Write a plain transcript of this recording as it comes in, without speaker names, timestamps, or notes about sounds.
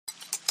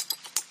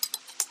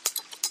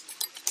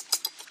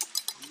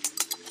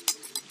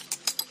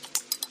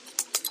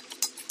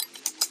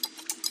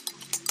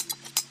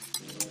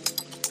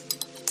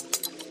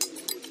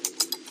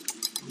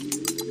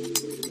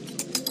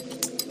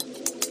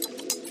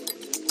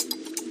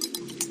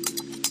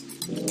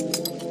Like tides around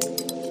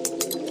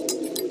the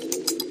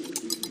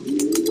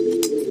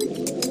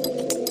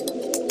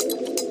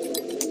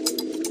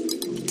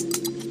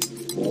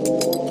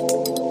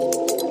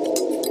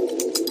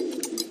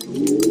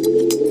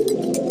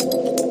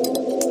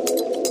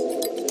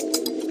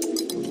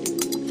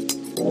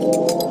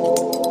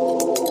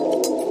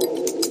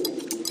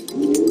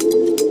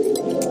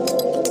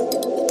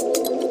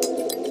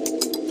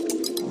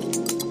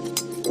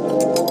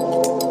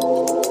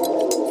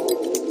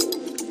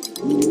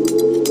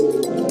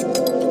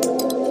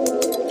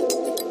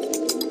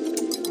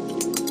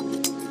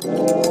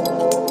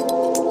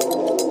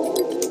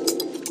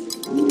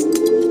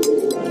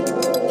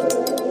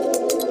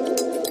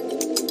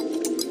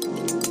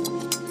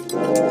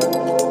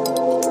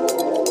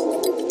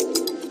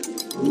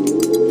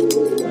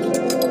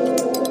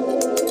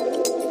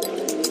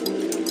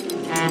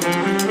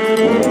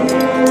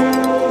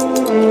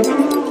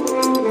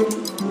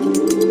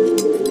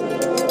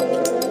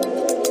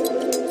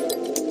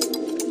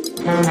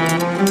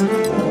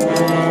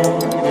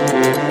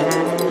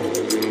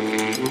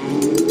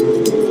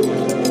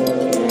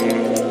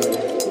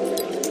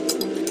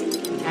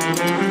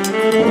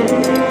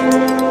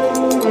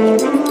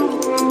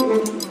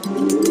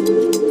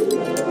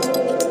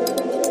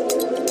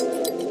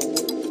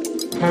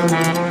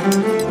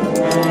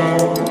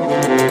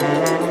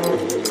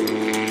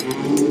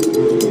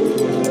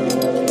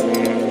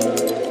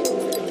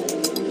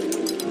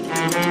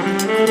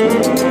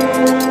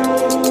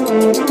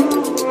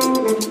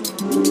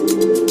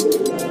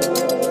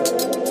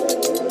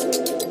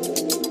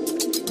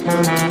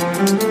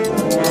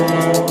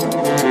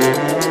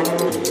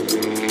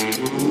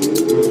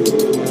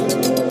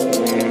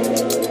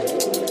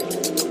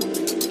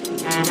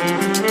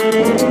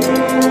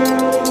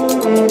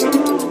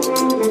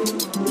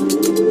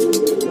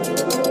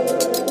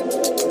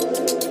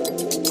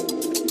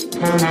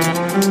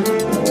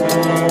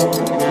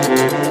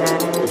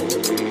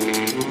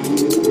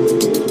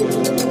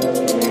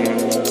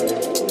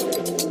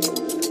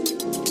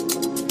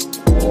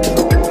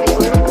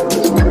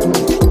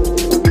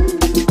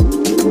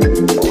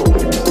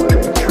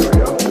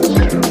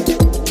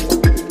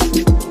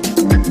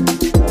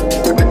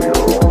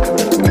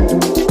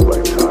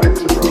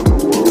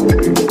world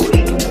being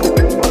pushed and pulled.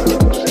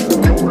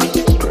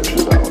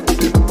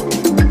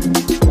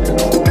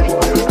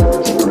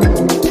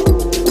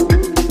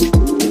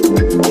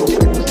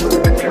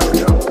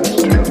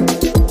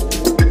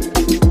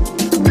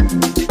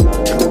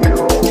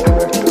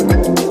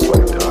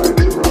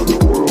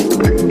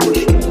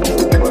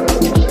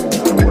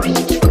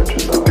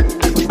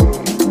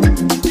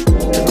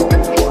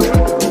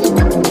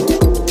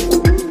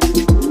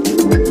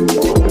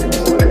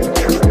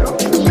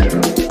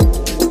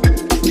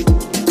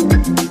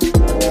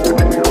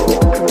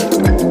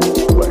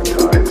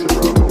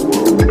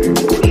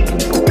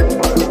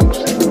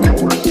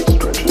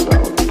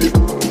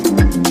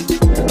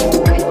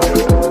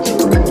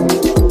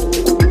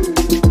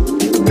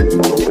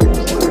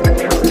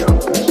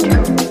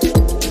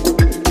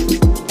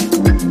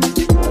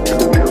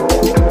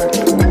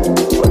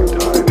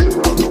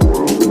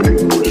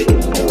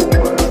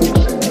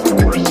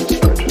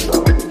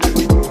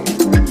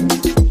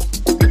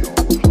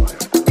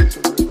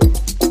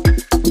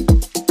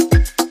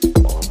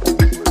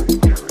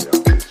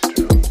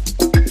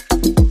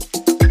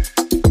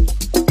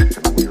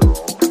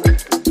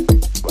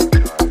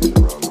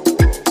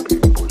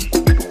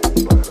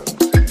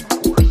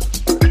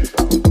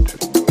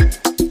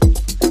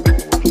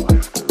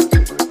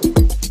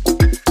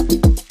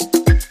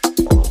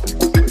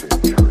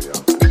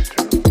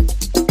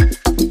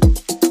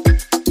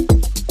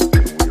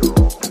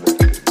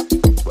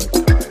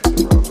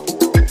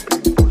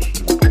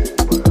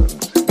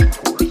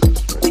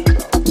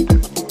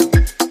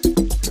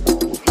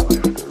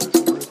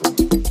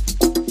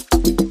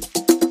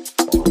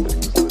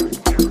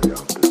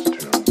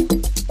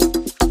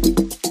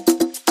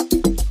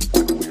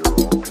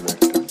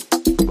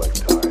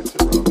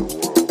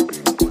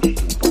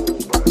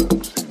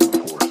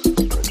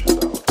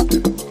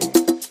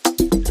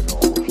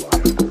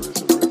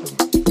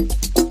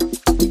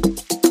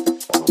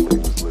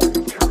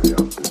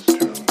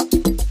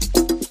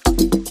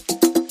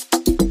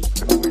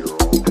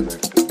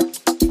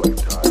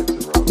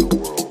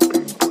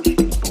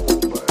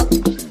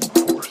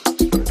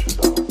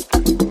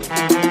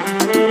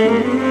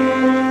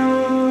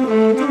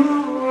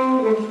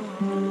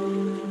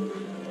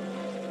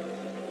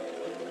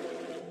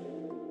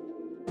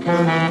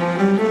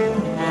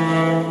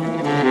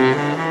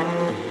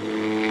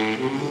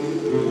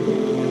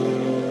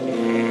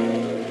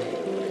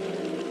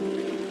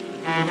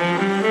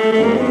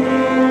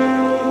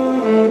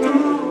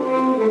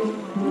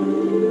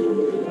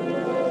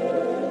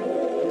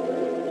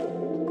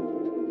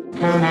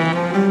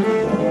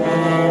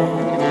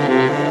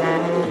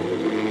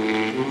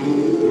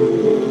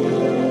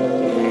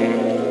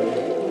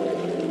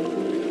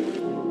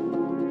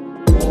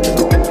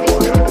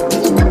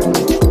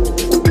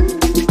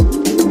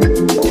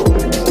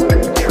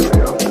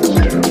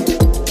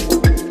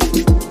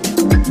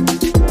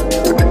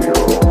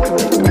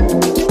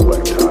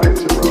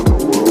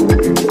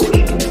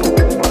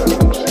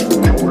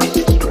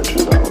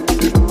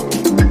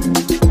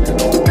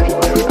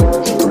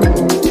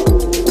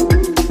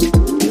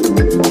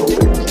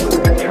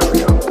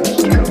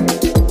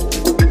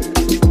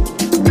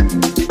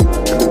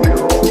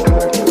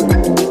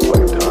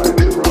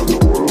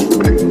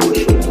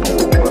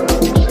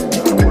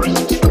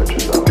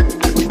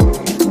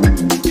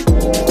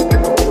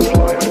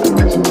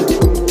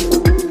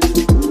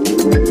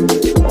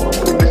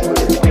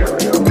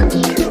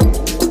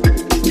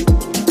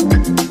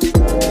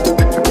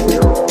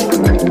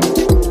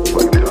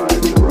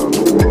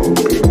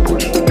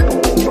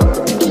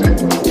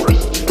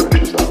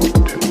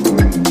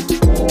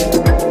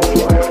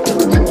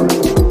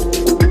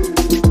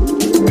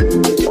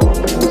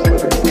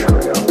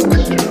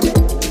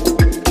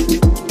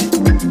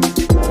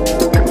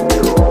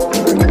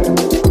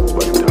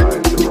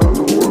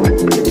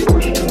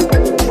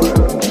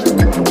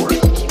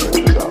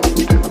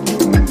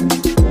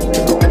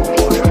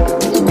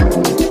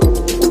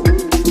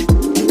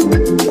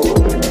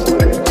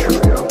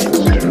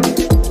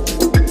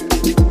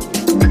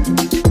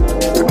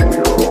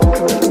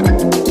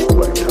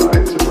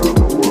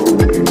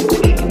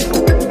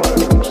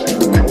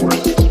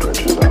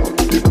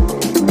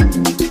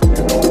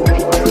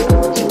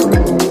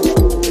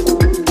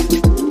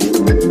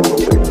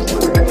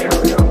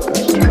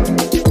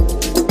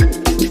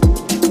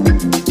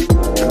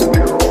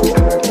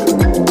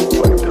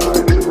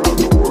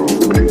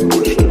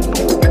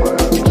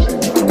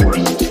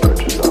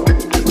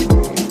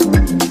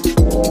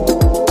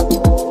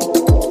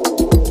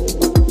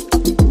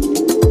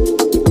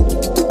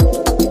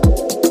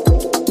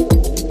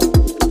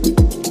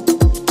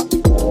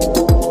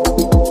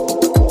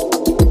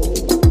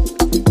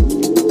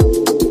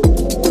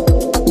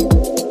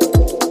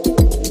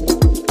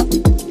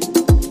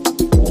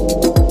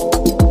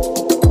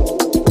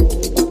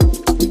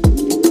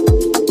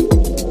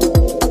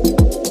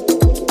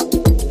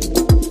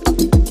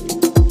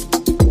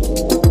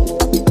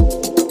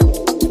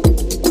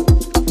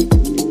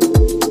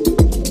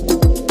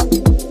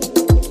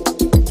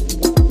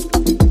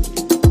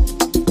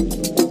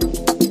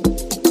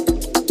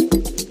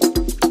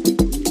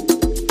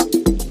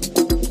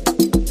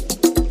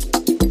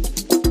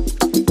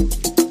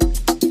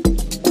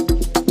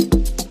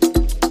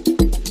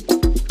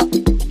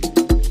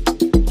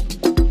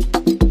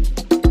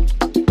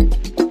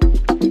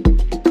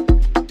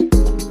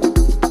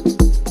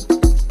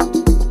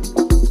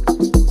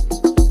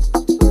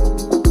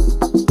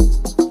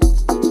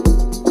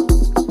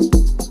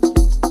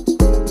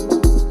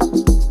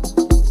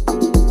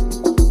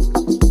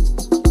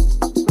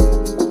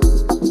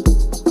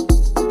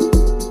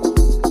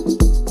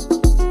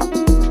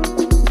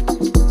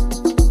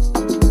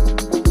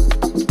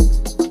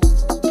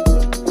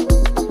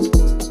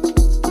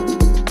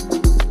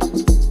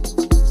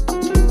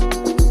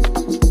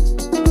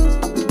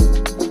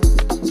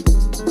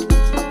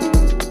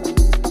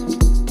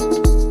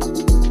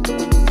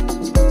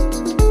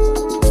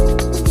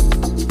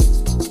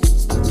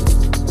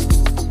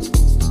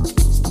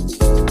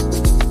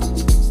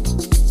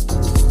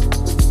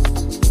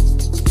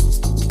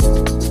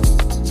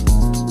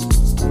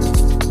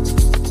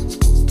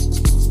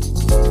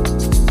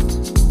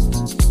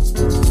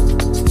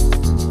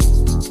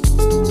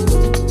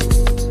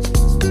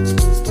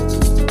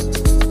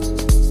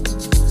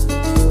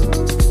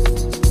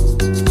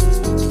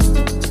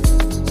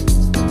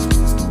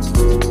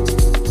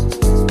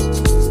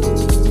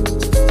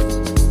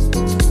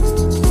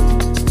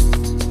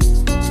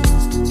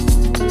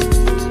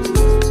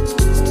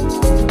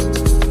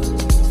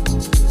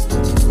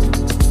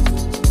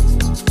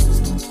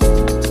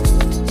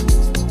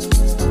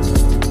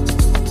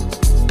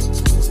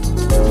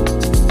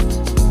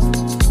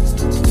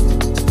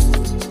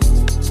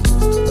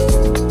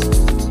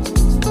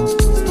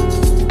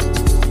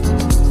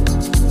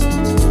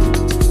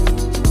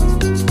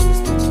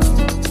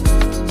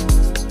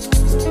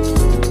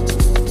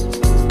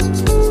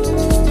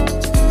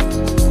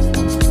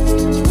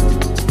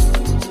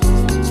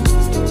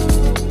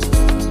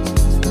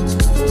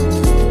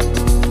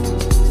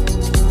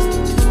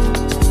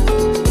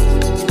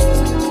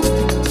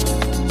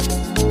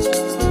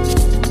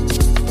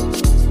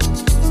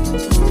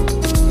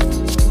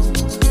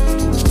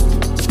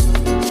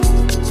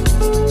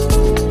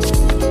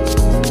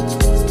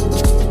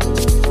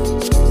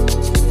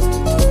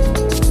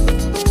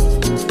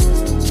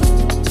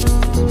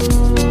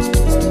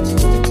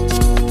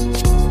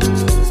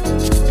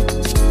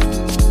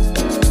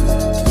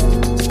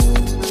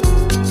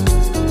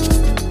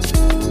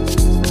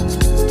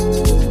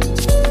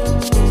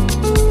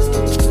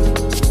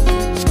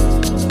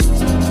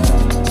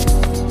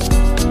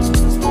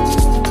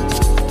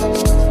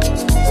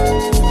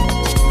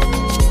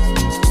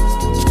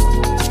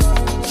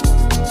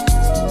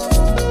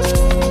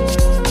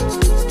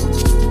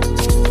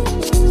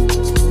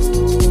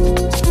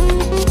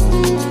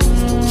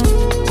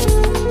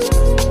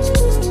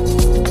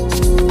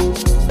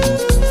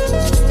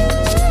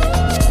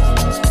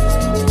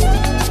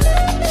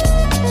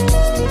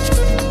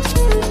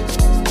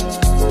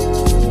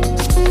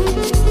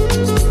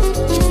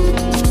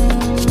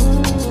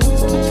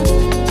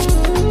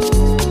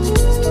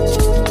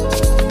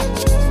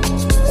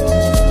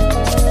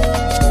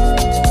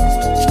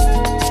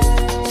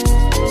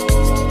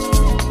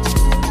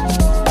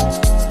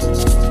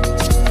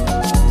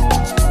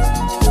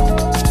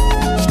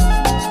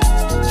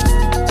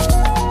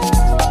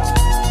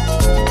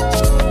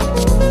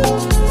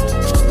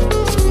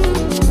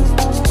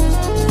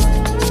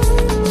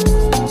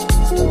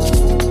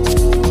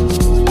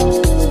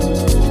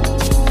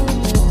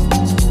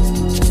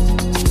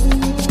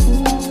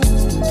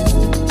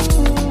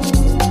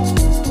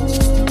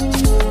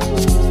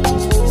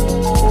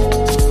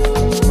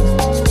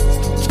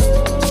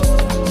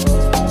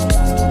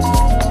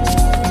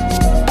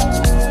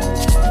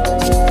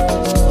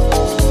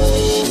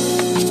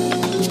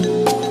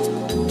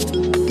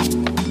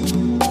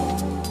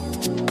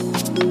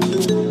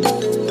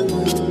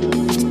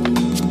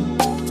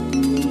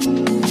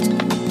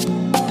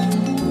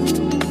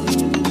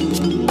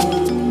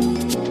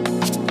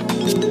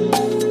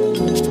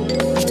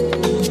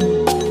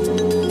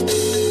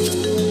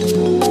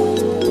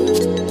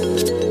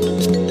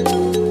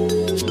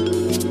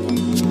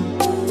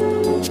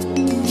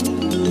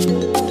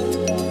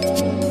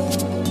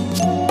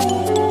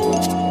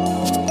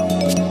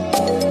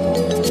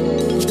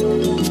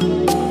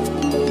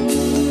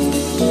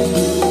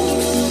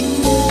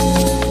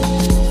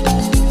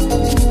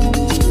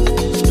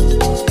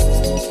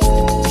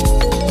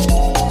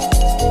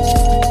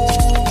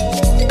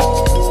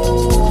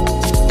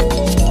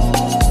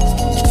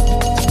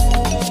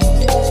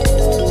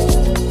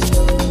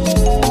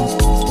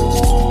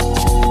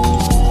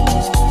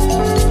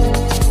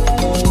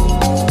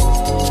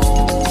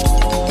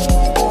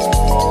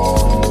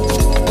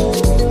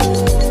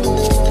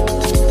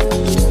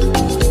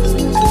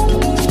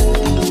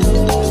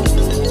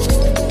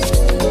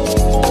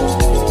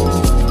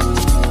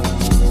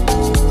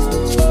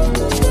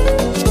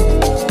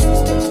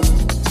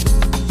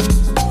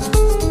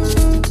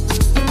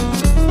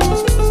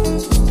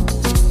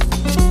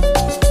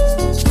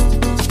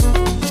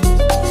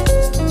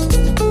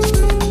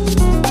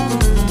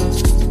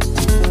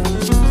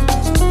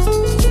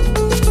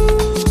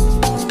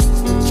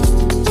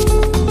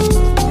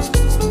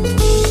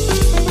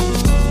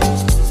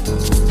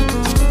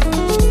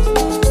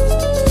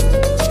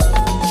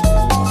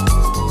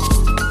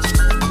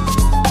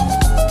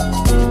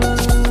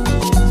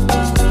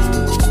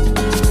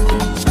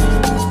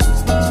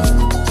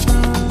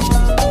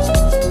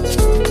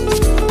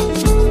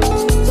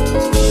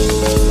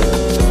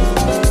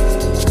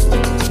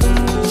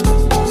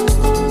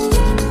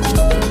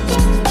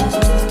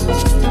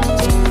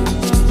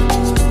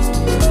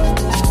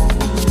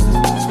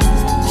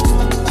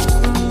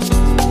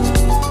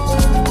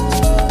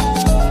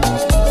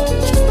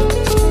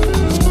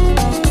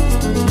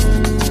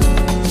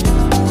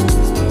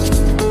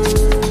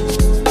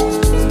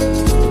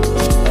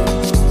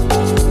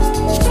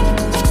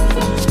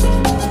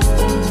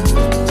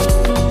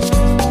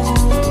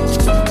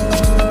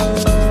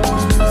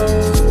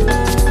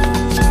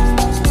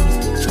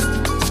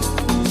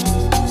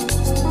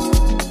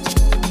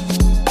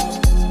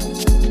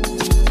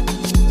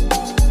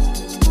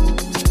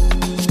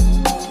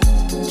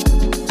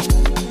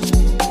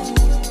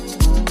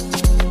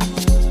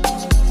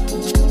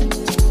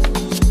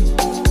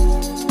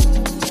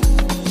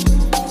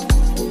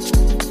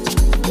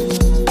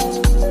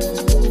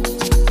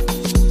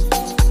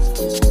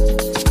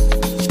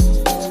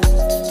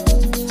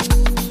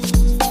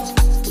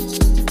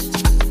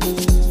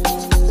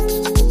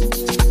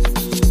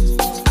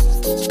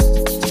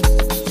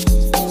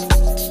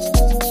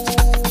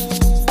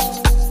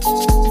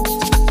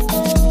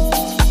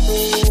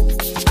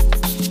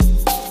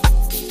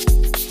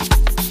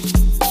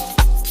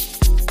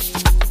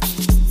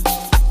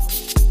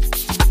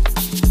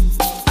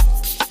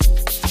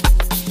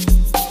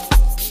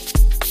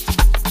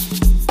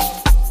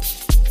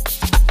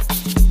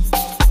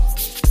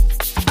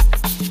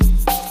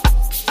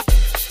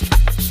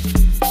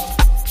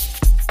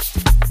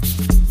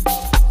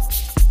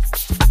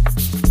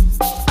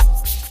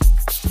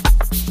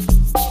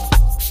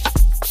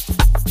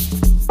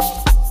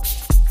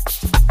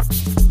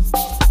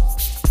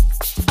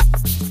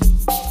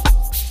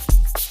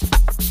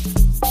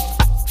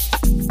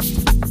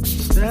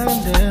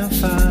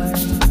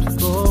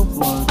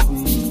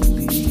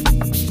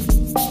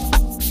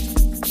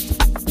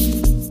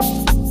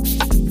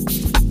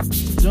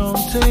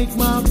 take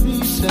my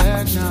peace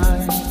at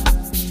night.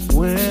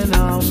 When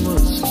I'm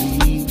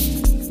asleep,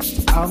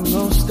 I'm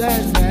gonna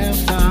stand and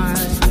fight.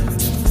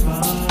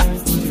 Fight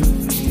for your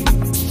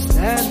dreams.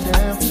 Stand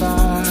and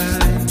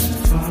fight.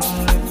 Fight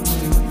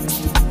for your dreams.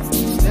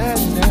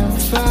 Stand and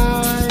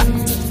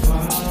fight.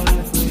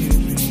 Fight for your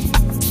dreams.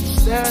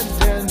 Stand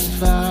and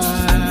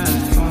fight.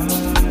 Fight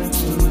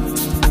for your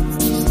dreams.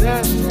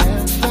 Stand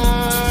and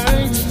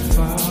fight.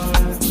 Fight for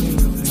your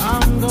dreams.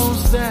 I'm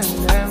gonna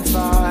stand and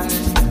fight.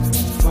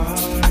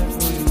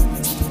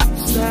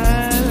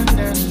 Stand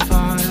and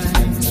fight.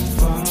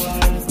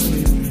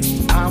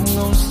 I'm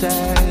gonna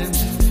stand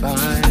and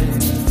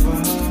fight.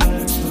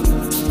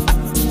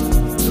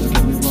 Don't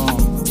get me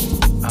wrong,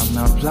 I'm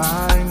not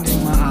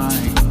blinding my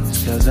eyes,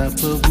 'cause I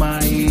put my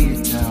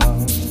ear down.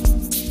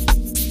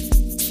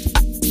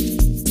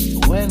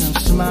 When I'm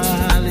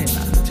smiling,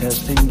 I'm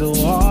testing the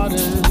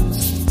waters,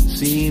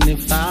 seeing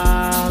if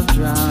I'll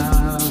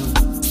drown.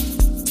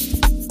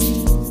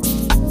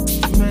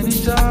 Many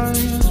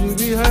times we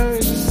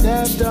rehearse,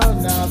 stepped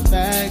on our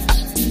backs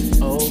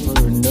over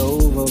and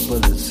over for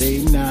the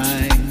same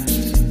nights.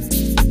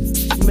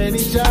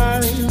 Many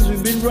times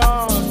we've been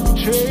wrong,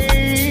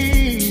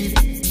 betrayed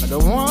by the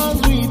ones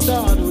we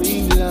thought we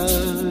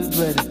loved.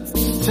 But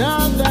it's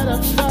time that I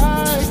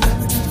fight.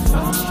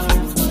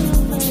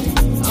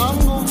 I'm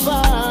gonna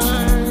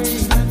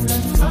fight.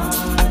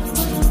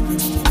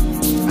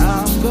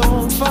 I'm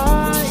gonna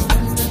fight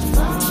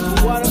for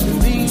what I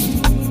believe.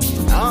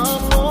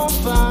 I'm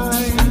gonna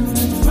fight.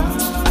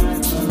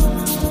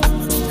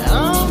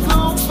 I'm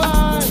gonna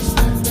fight.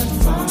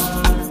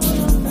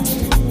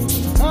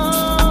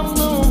 I'm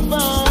gonna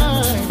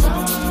fight.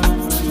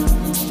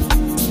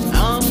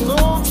 I'm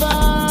gonna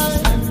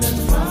fight.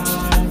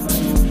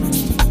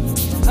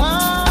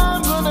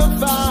 I'm gonna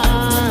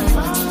fight.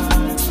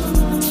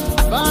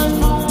 Fight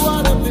for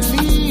what I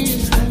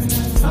believe.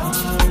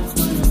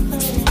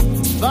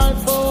 Fight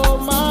for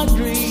my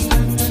dreams.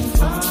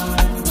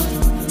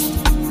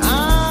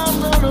 I'm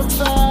gonna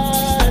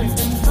fight.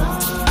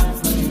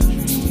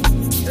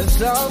 Yes,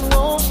 I'm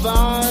gonna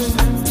fight.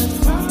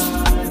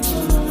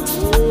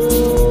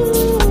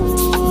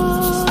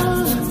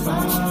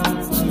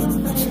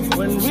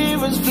 When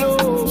rivers flow,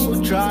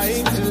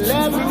 trying to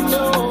let me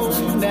know,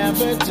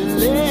 never to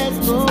let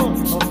go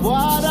of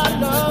what I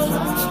love.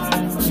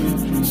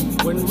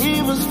 When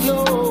rivers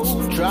flow,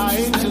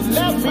 trying to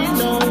let me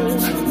know,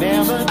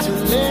 never to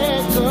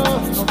let go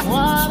of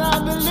what I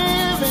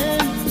believe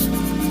in.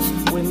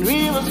 When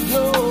rivers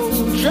flow,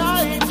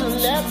 trying to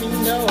let me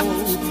know,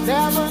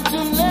 never to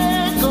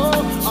let go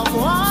of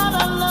what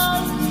I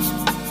love.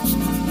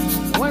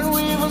 When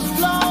rivers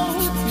flow,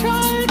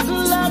 trying to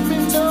let me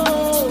know,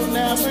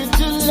 never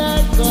to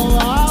let go.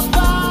 I'll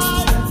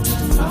fight.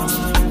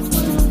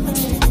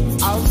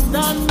 I'll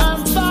stand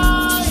and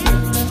fight.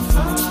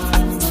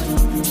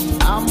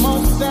 I'm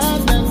gonna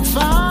stand and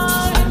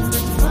fight.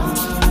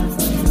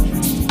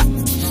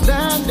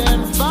 Stand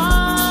and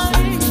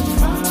fight.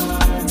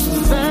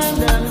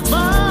 Stand and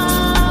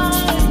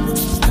fight.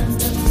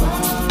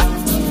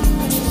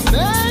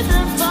 Stand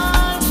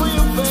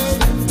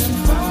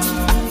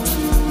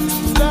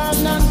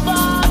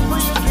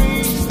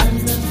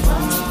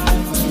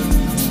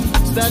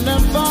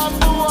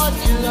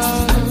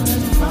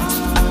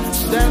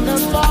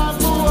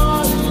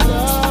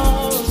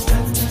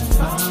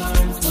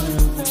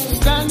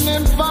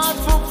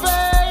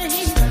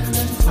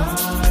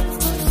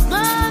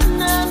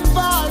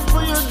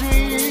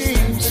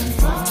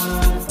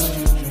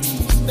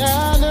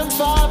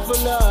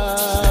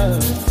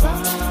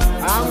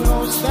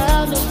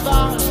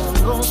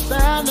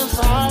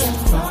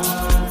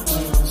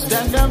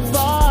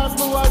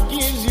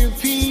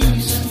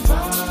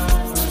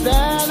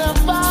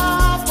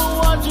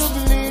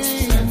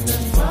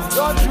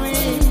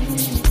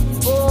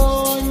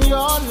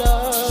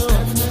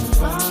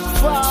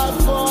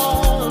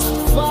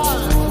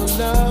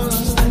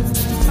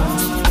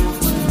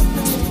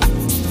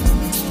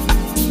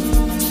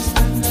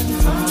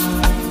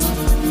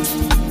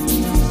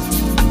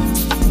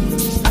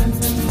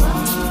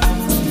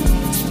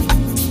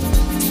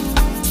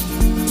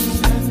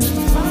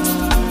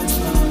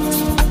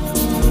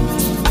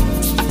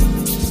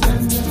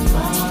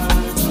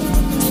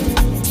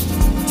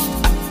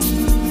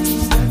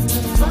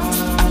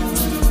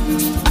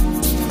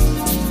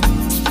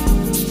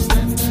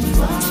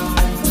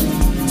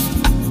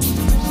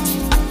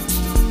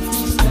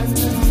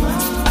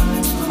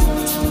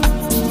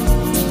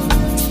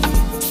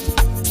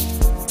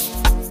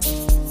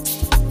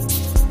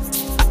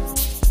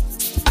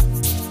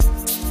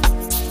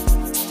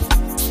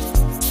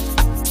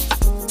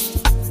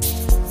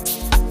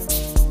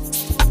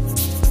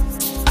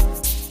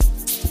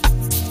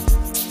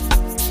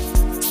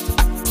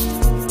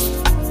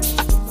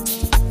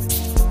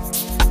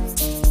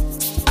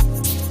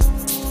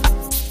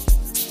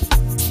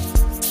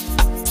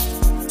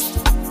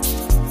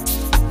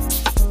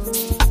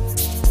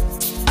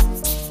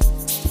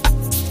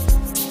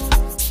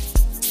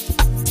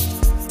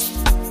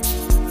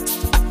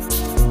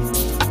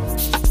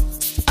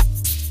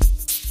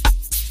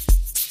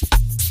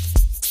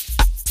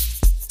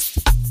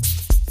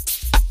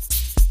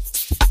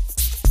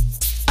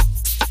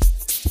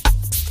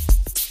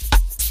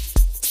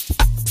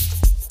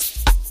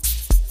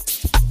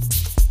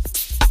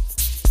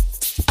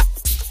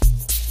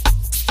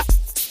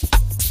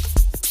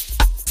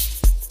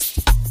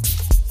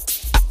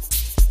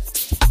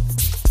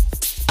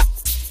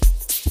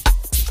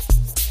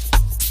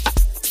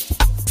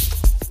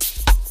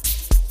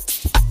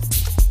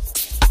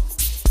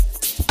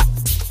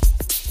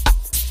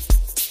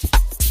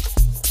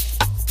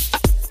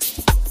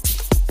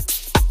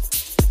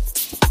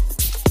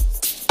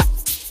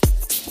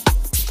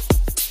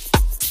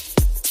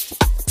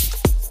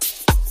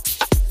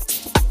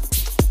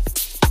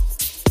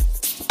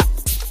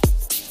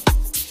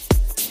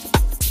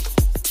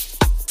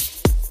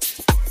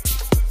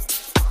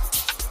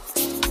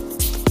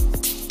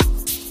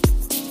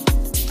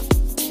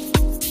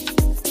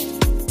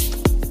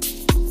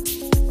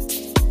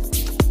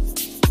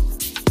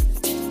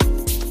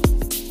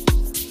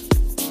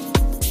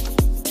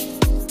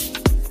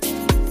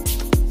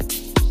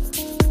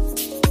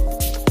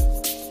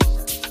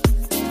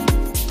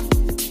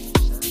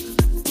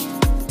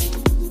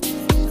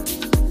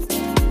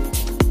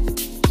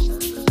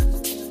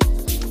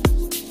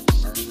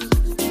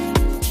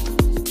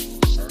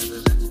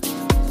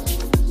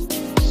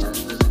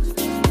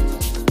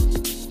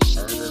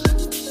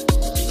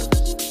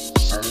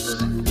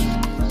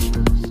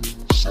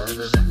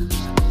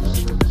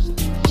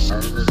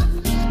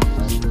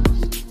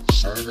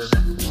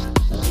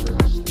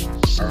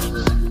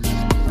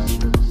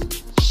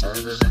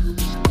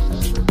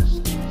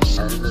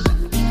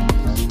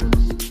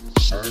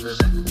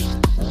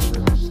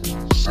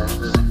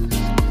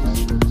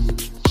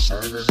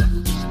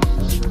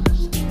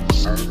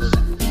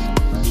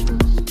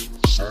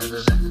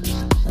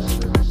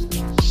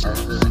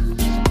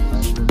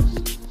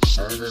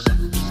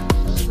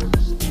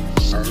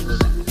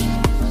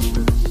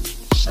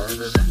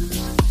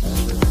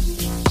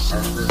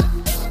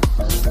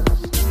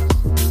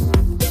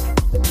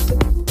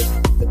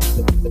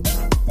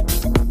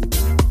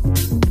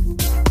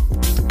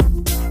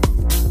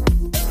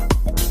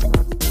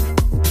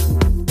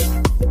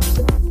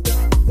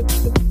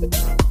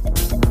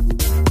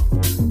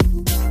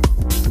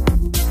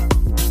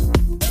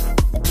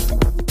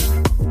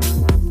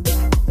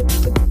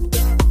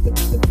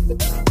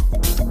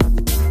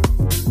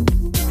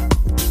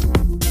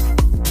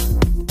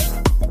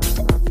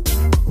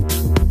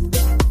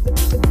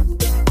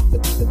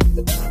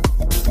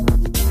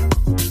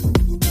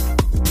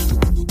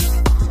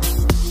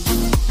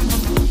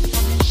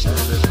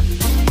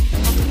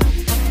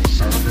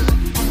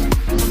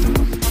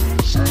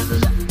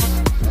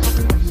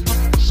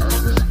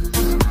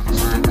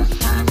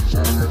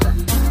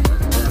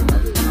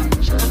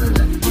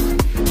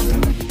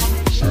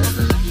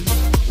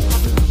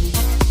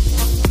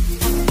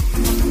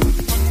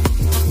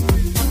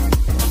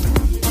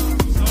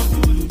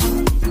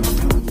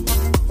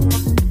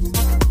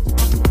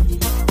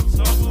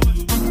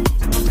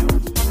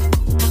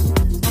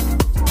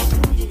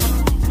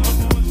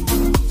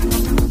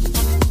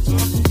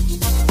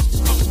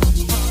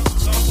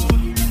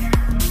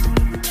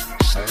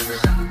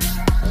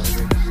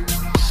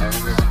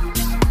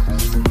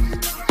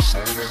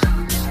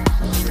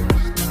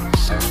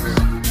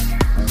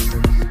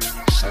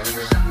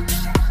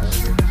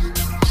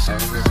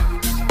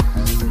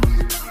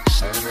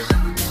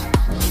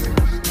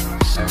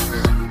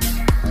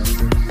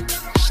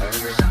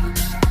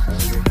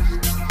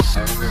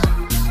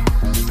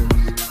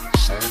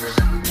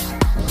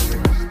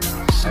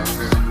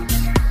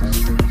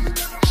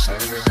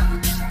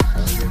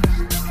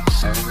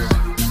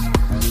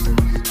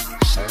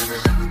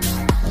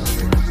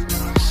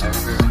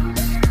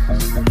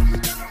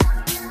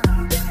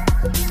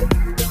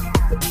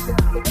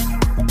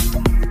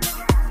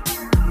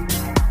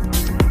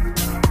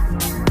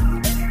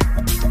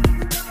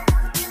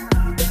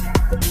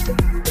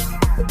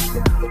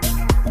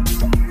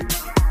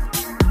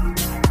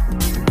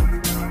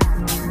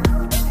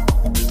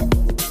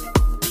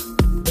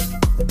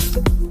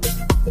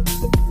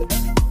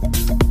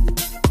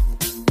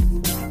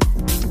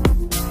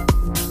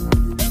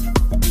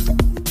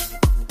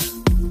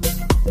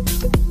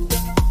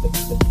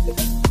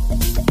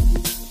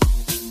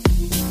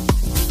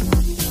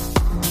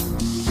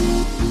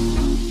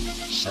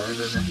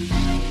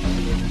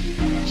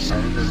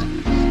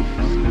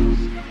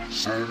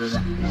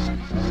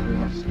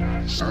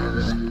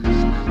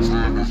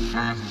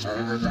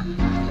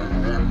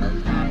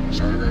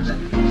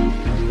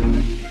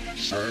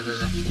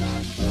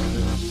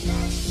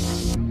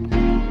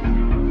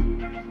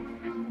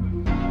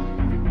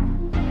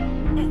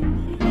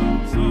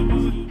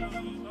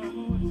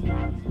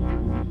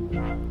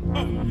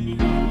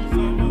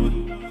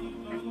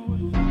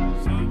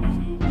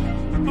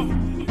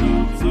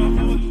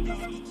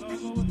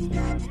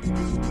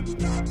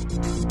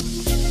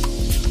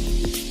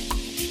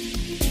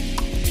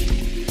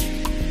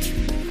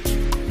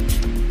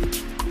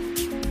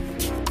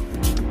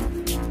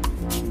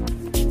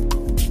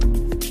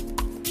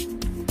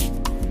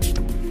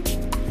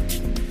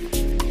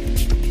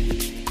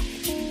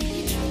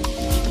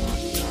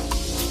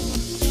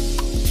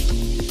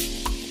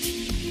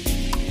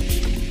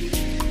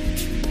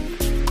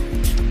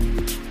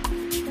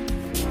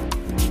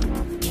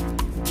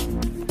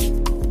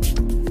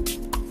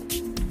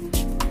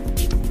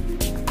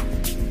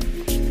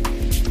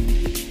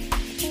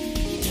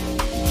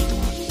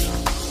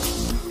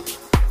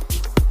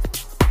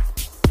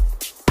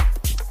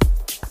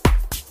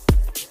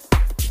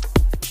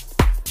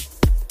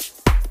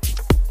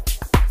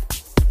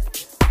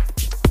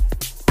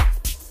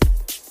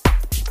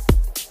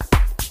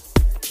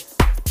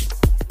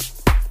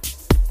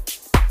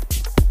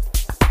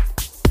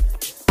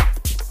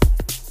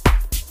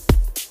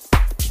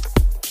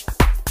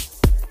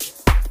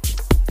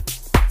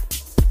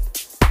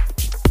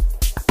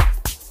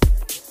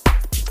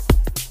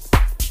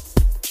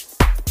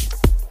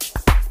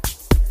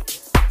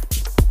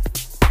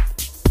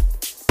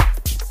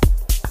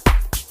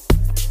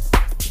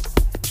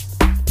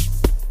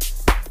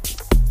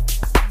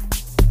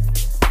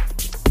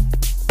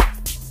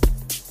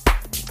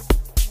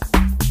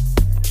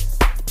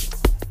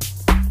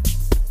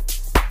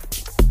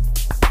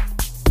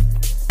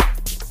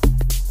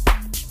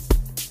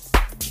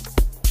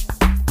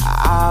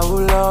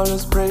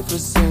always pray for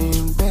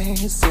same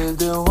things, save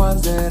the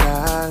ones that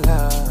I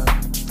love.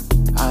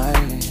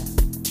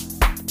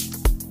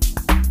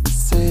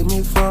 Save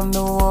me from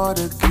the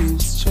water,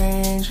 keeps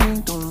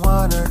changing, don't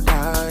wanna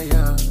die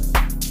young.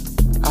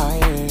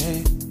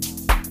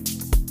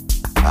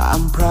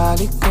 I'm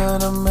probably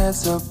gonna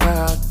mess up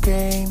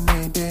again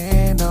at the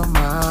end of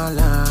my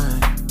life.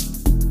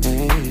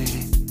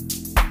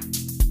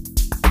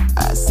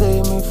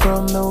 Save me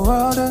from the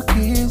water,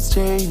 keeps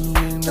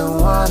changing, don't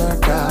wanna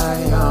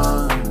die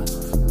young.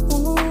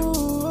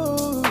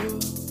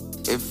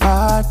 If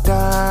I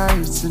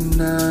die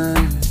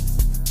tonight,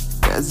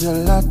 there's a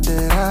lot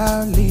that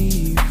I'll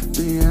leave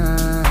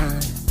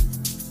behind.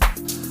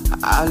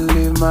 I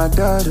leave my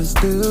daughter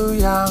still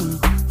young,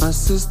 my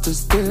sister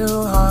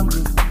still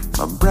hungry,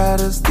 my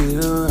brother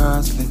still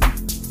hustling.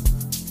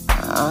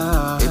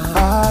 If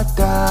I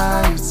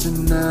die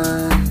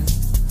tonight,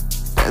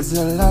 there's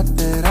a lot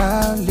that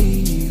I'll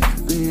leave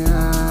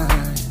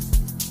behind.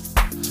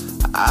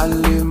 I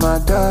leave my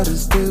daughter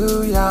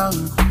still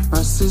young,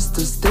 my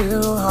sister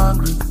still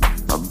hungry,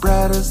 my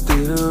brother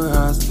still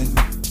hustling.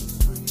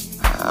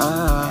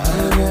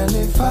 Even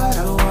if I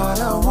don't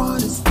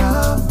want it's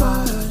not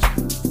much.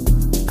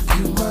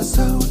 Keep my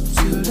soul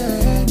till the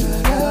end of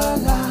the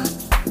line.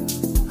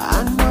 I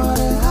know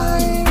that I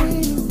ain't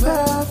really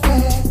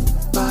perfect,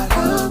 but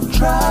I'm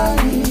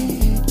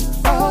trying.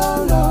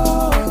 Oh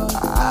Lord,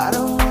 I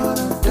don't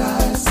wanna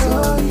die so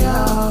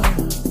young.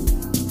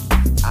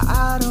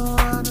 I don't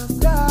wanna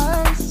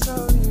die so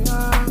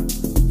young.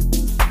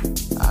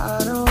 I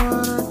don't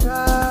wanna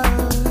die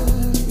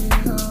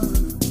young.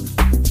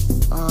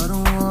 I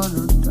don't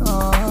wanna die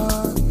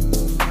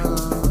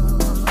young.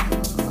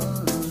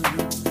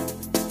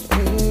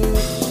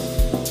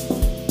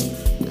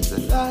 There's a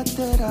lot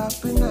that I've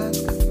been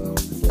asking for,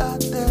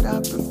 lot that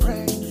I've been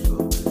praying for,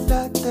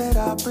 lot that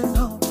I've been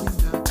hoping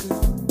I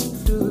could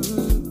do.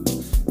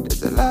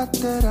 There's a lot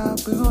that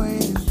I've been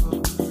waiting for,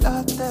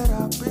 lot that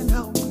I've been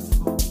hoping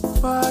for.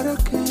 Father,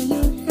 can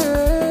you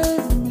hear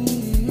me?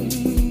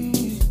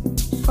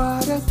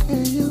 Father,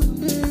 can you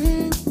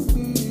hear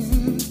me?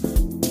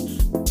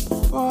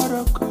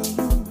 Father, can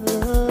you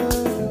hear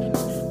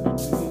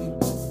me?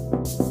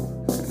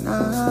 Na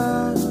na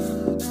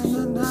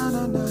na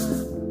na na.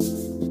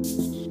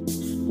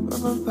 Ba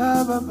ba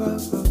ba ba ba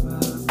ba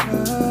ba.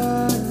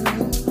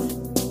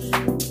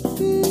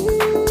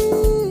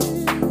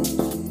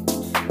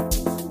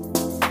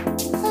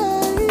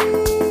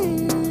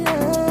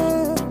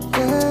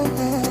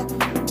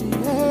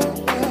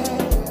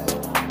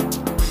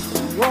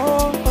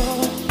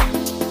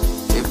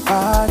 If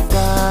I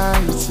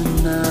die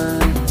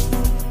tonight,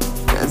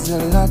 there's a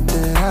lot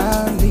that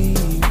I'll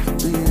leave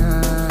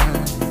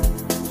behind.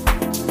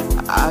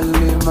 I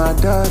leave my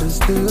daughter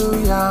still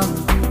young,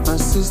 my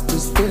sister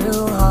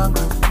still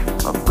hungry,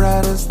 my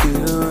brother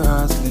still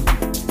hustling.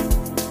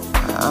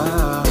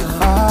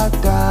 If I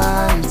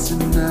die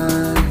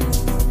tonight,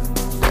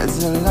 there's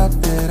a lot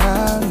that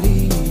I'll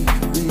leave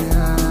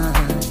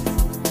behind.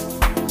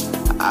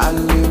 I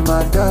leave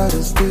my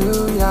daughter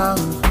still young,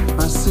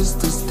 my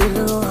sister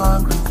still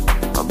hungry,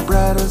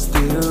 brighter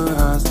still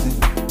hustling.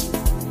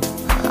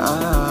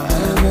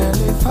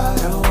 Heavenly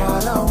Father,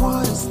 what I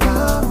want is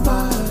not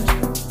much.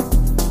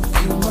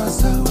 Keep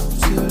myself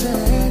till the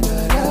end of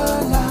the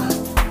line.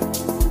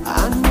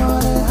 I know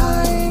that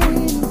I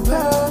ain't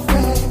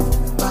perfect,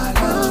 but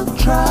I'm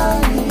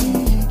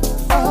trying.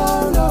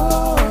 Oh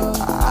Lord,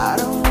 I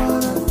don't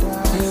wanna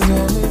die.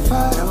 Heavenly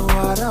Father,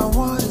 what I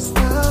want is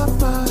not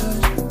much.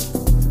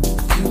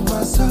 Keep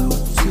myself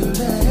till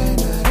the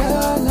end of the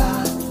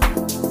line.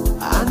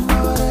 I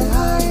know that I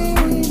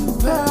ain't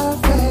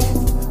perfect,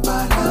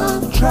 but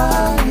I'm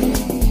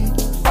trying.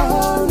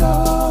 Oh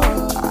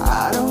Lord, I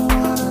don't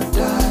wanna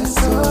die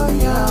so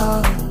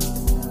young.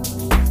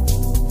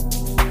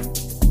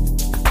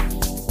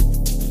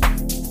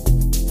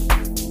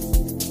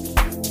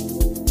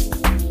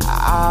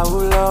 I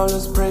will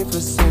always pray for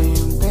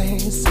same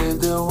things, save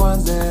the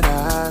ones that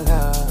I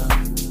love.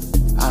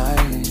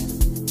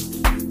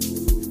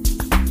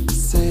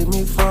 Save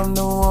me from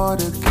the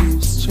water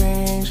keeps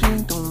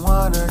changing, don't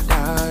wanna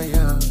die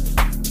young.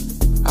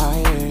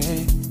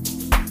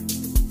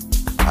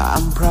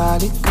 I'm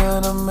probably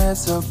gonna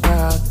mess up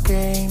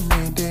again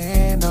at the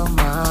end of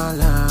my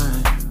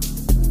life.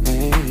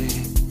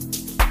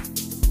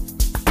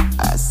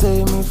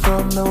 Save me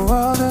from the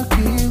world that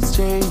keeps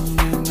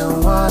changing,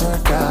 don't wanna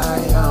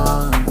die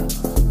young.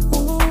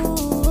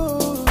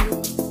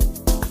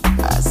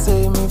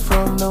 Save me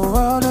from the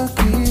world that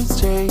keeps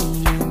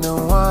changing,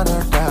 don't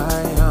wanna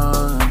die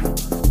young.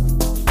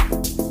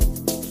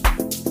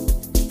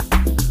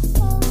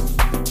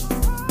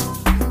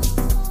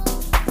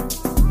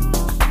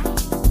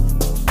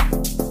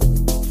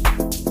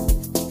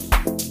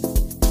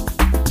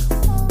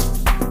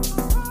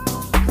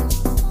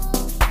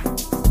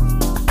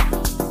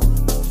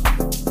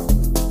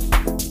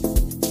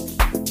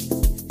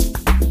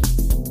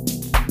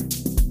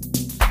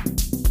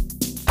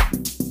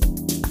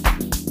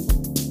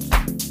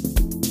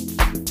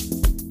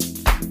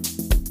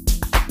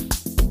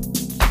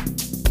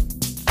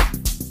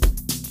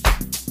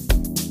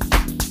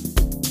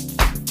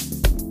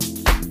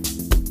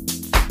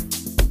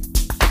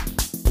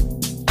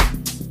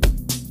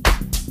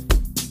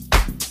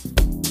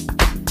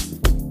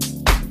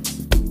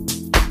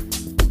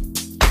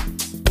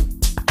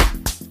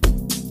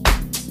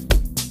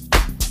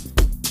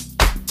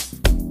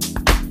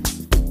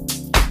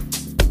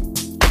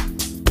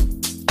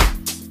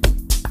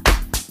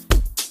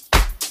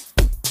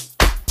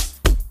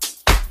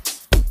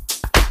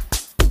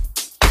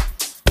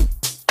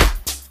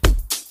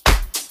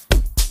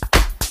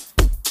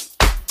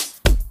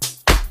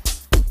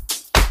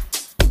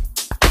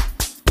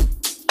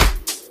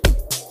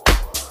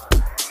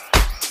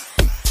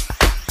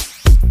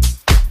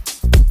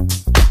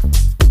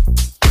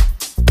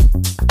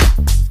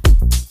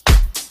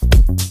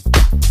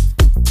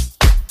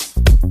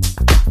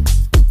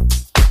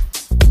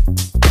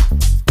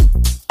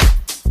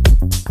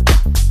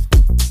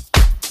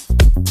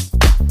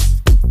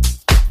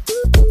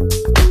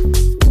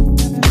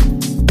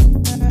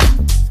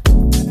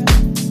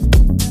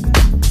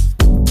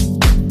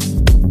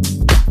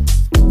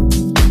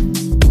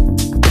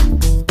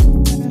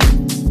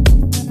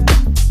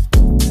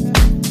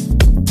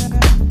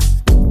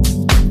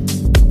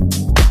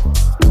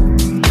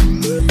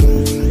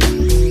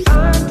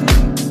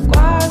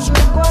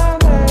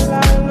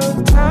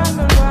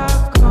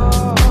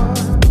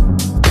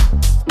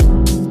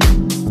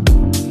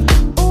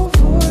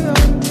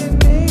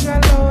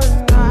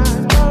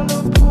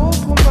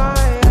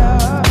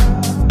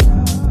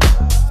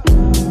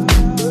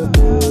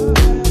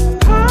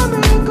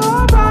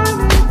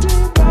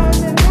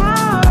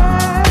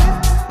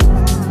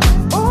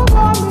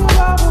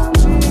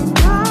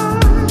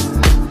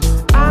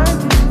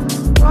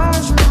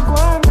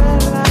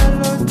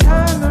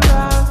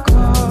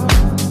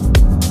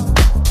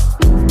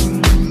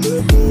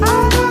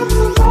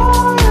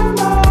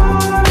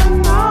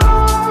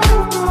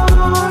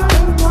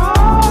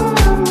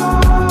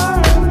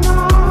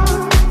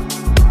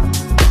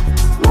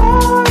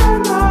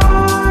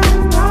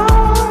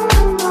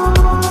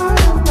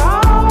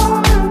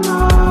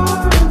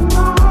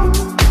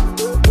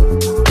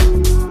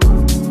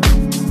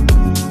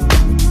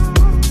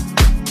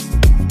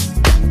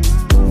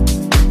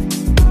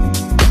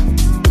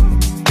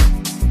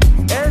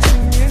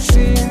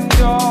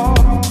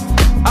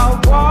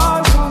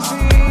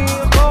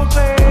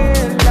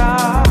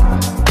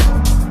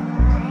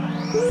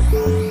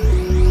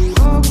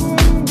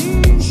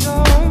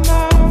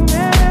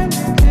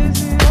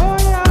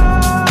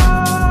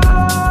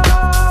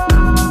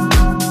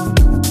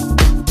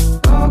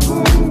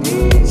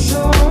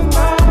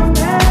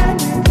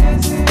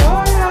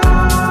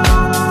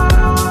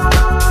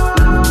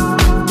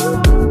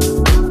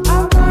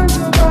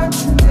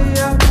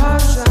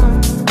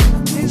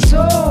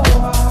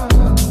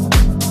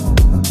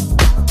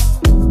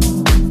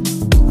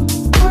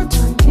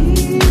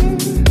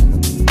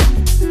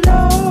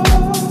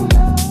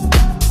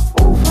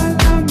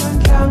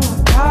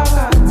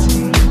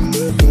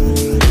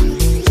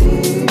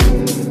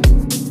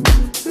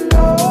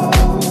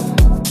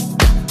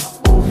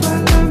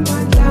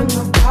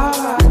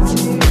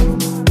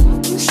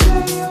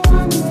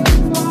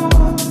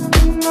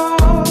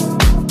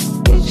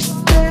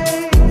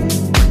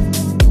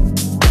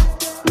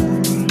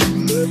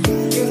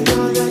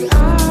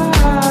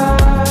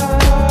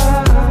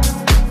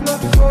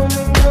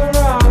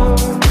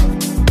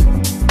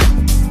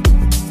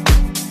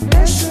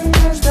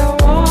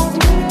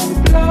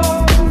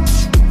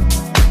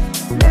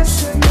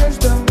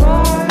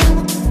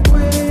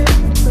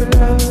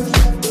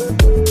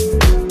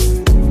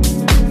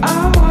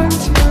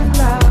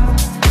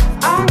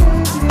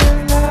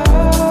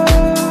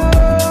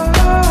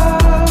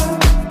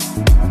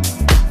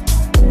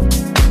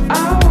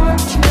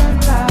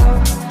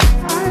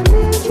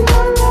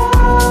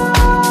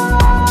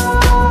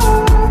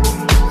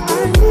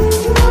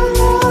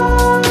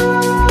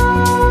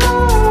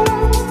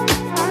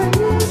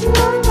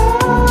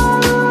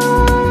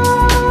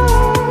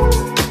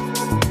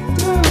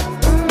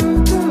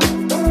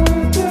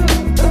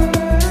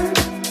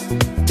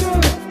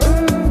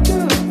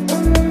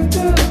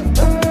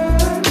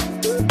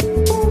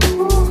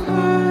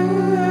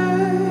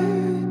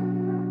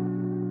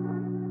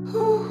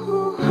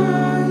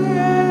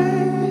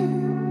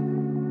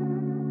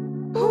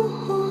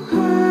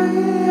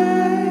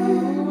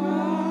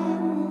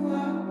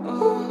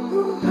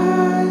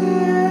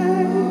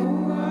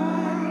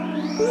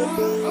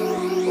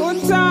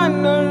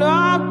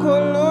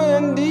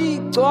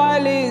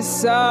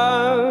 ndiyigcwalisa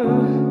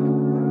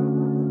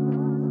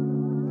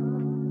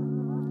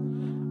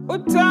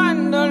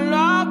uthando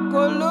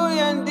lwakho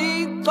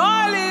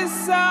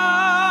luyandigcwalisa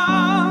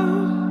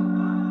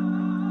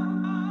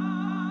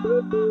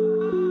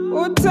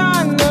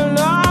uthando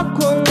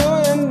lwakho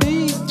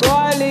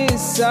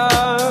luyandigcwalisa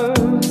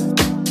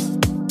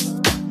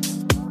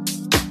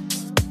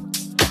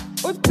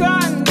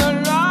uthando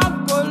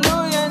lwakho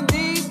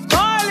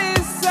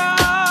luyandigcwalisa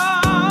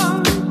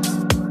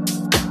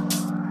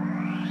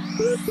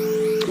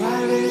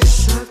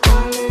gcwalisa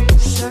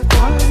gcwalisa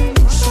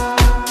gcwalisa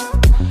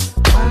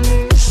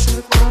gcwalisa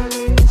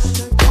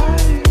gcwalisa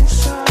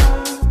gcwalisa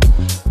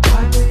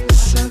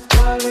gcwalisa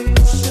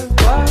gcwalisa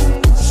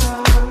gcwalisa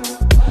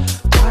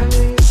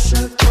gcwalisa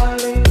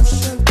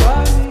gcwalisa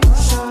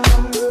gcwalisa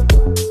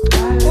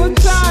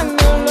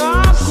uthando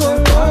lwakho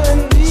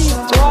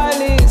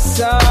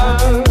luyandigcwalisa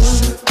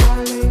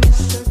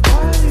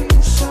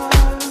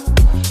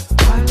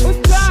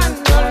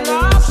uthando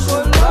lwakho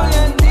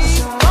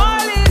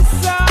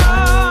luyandigcwalisa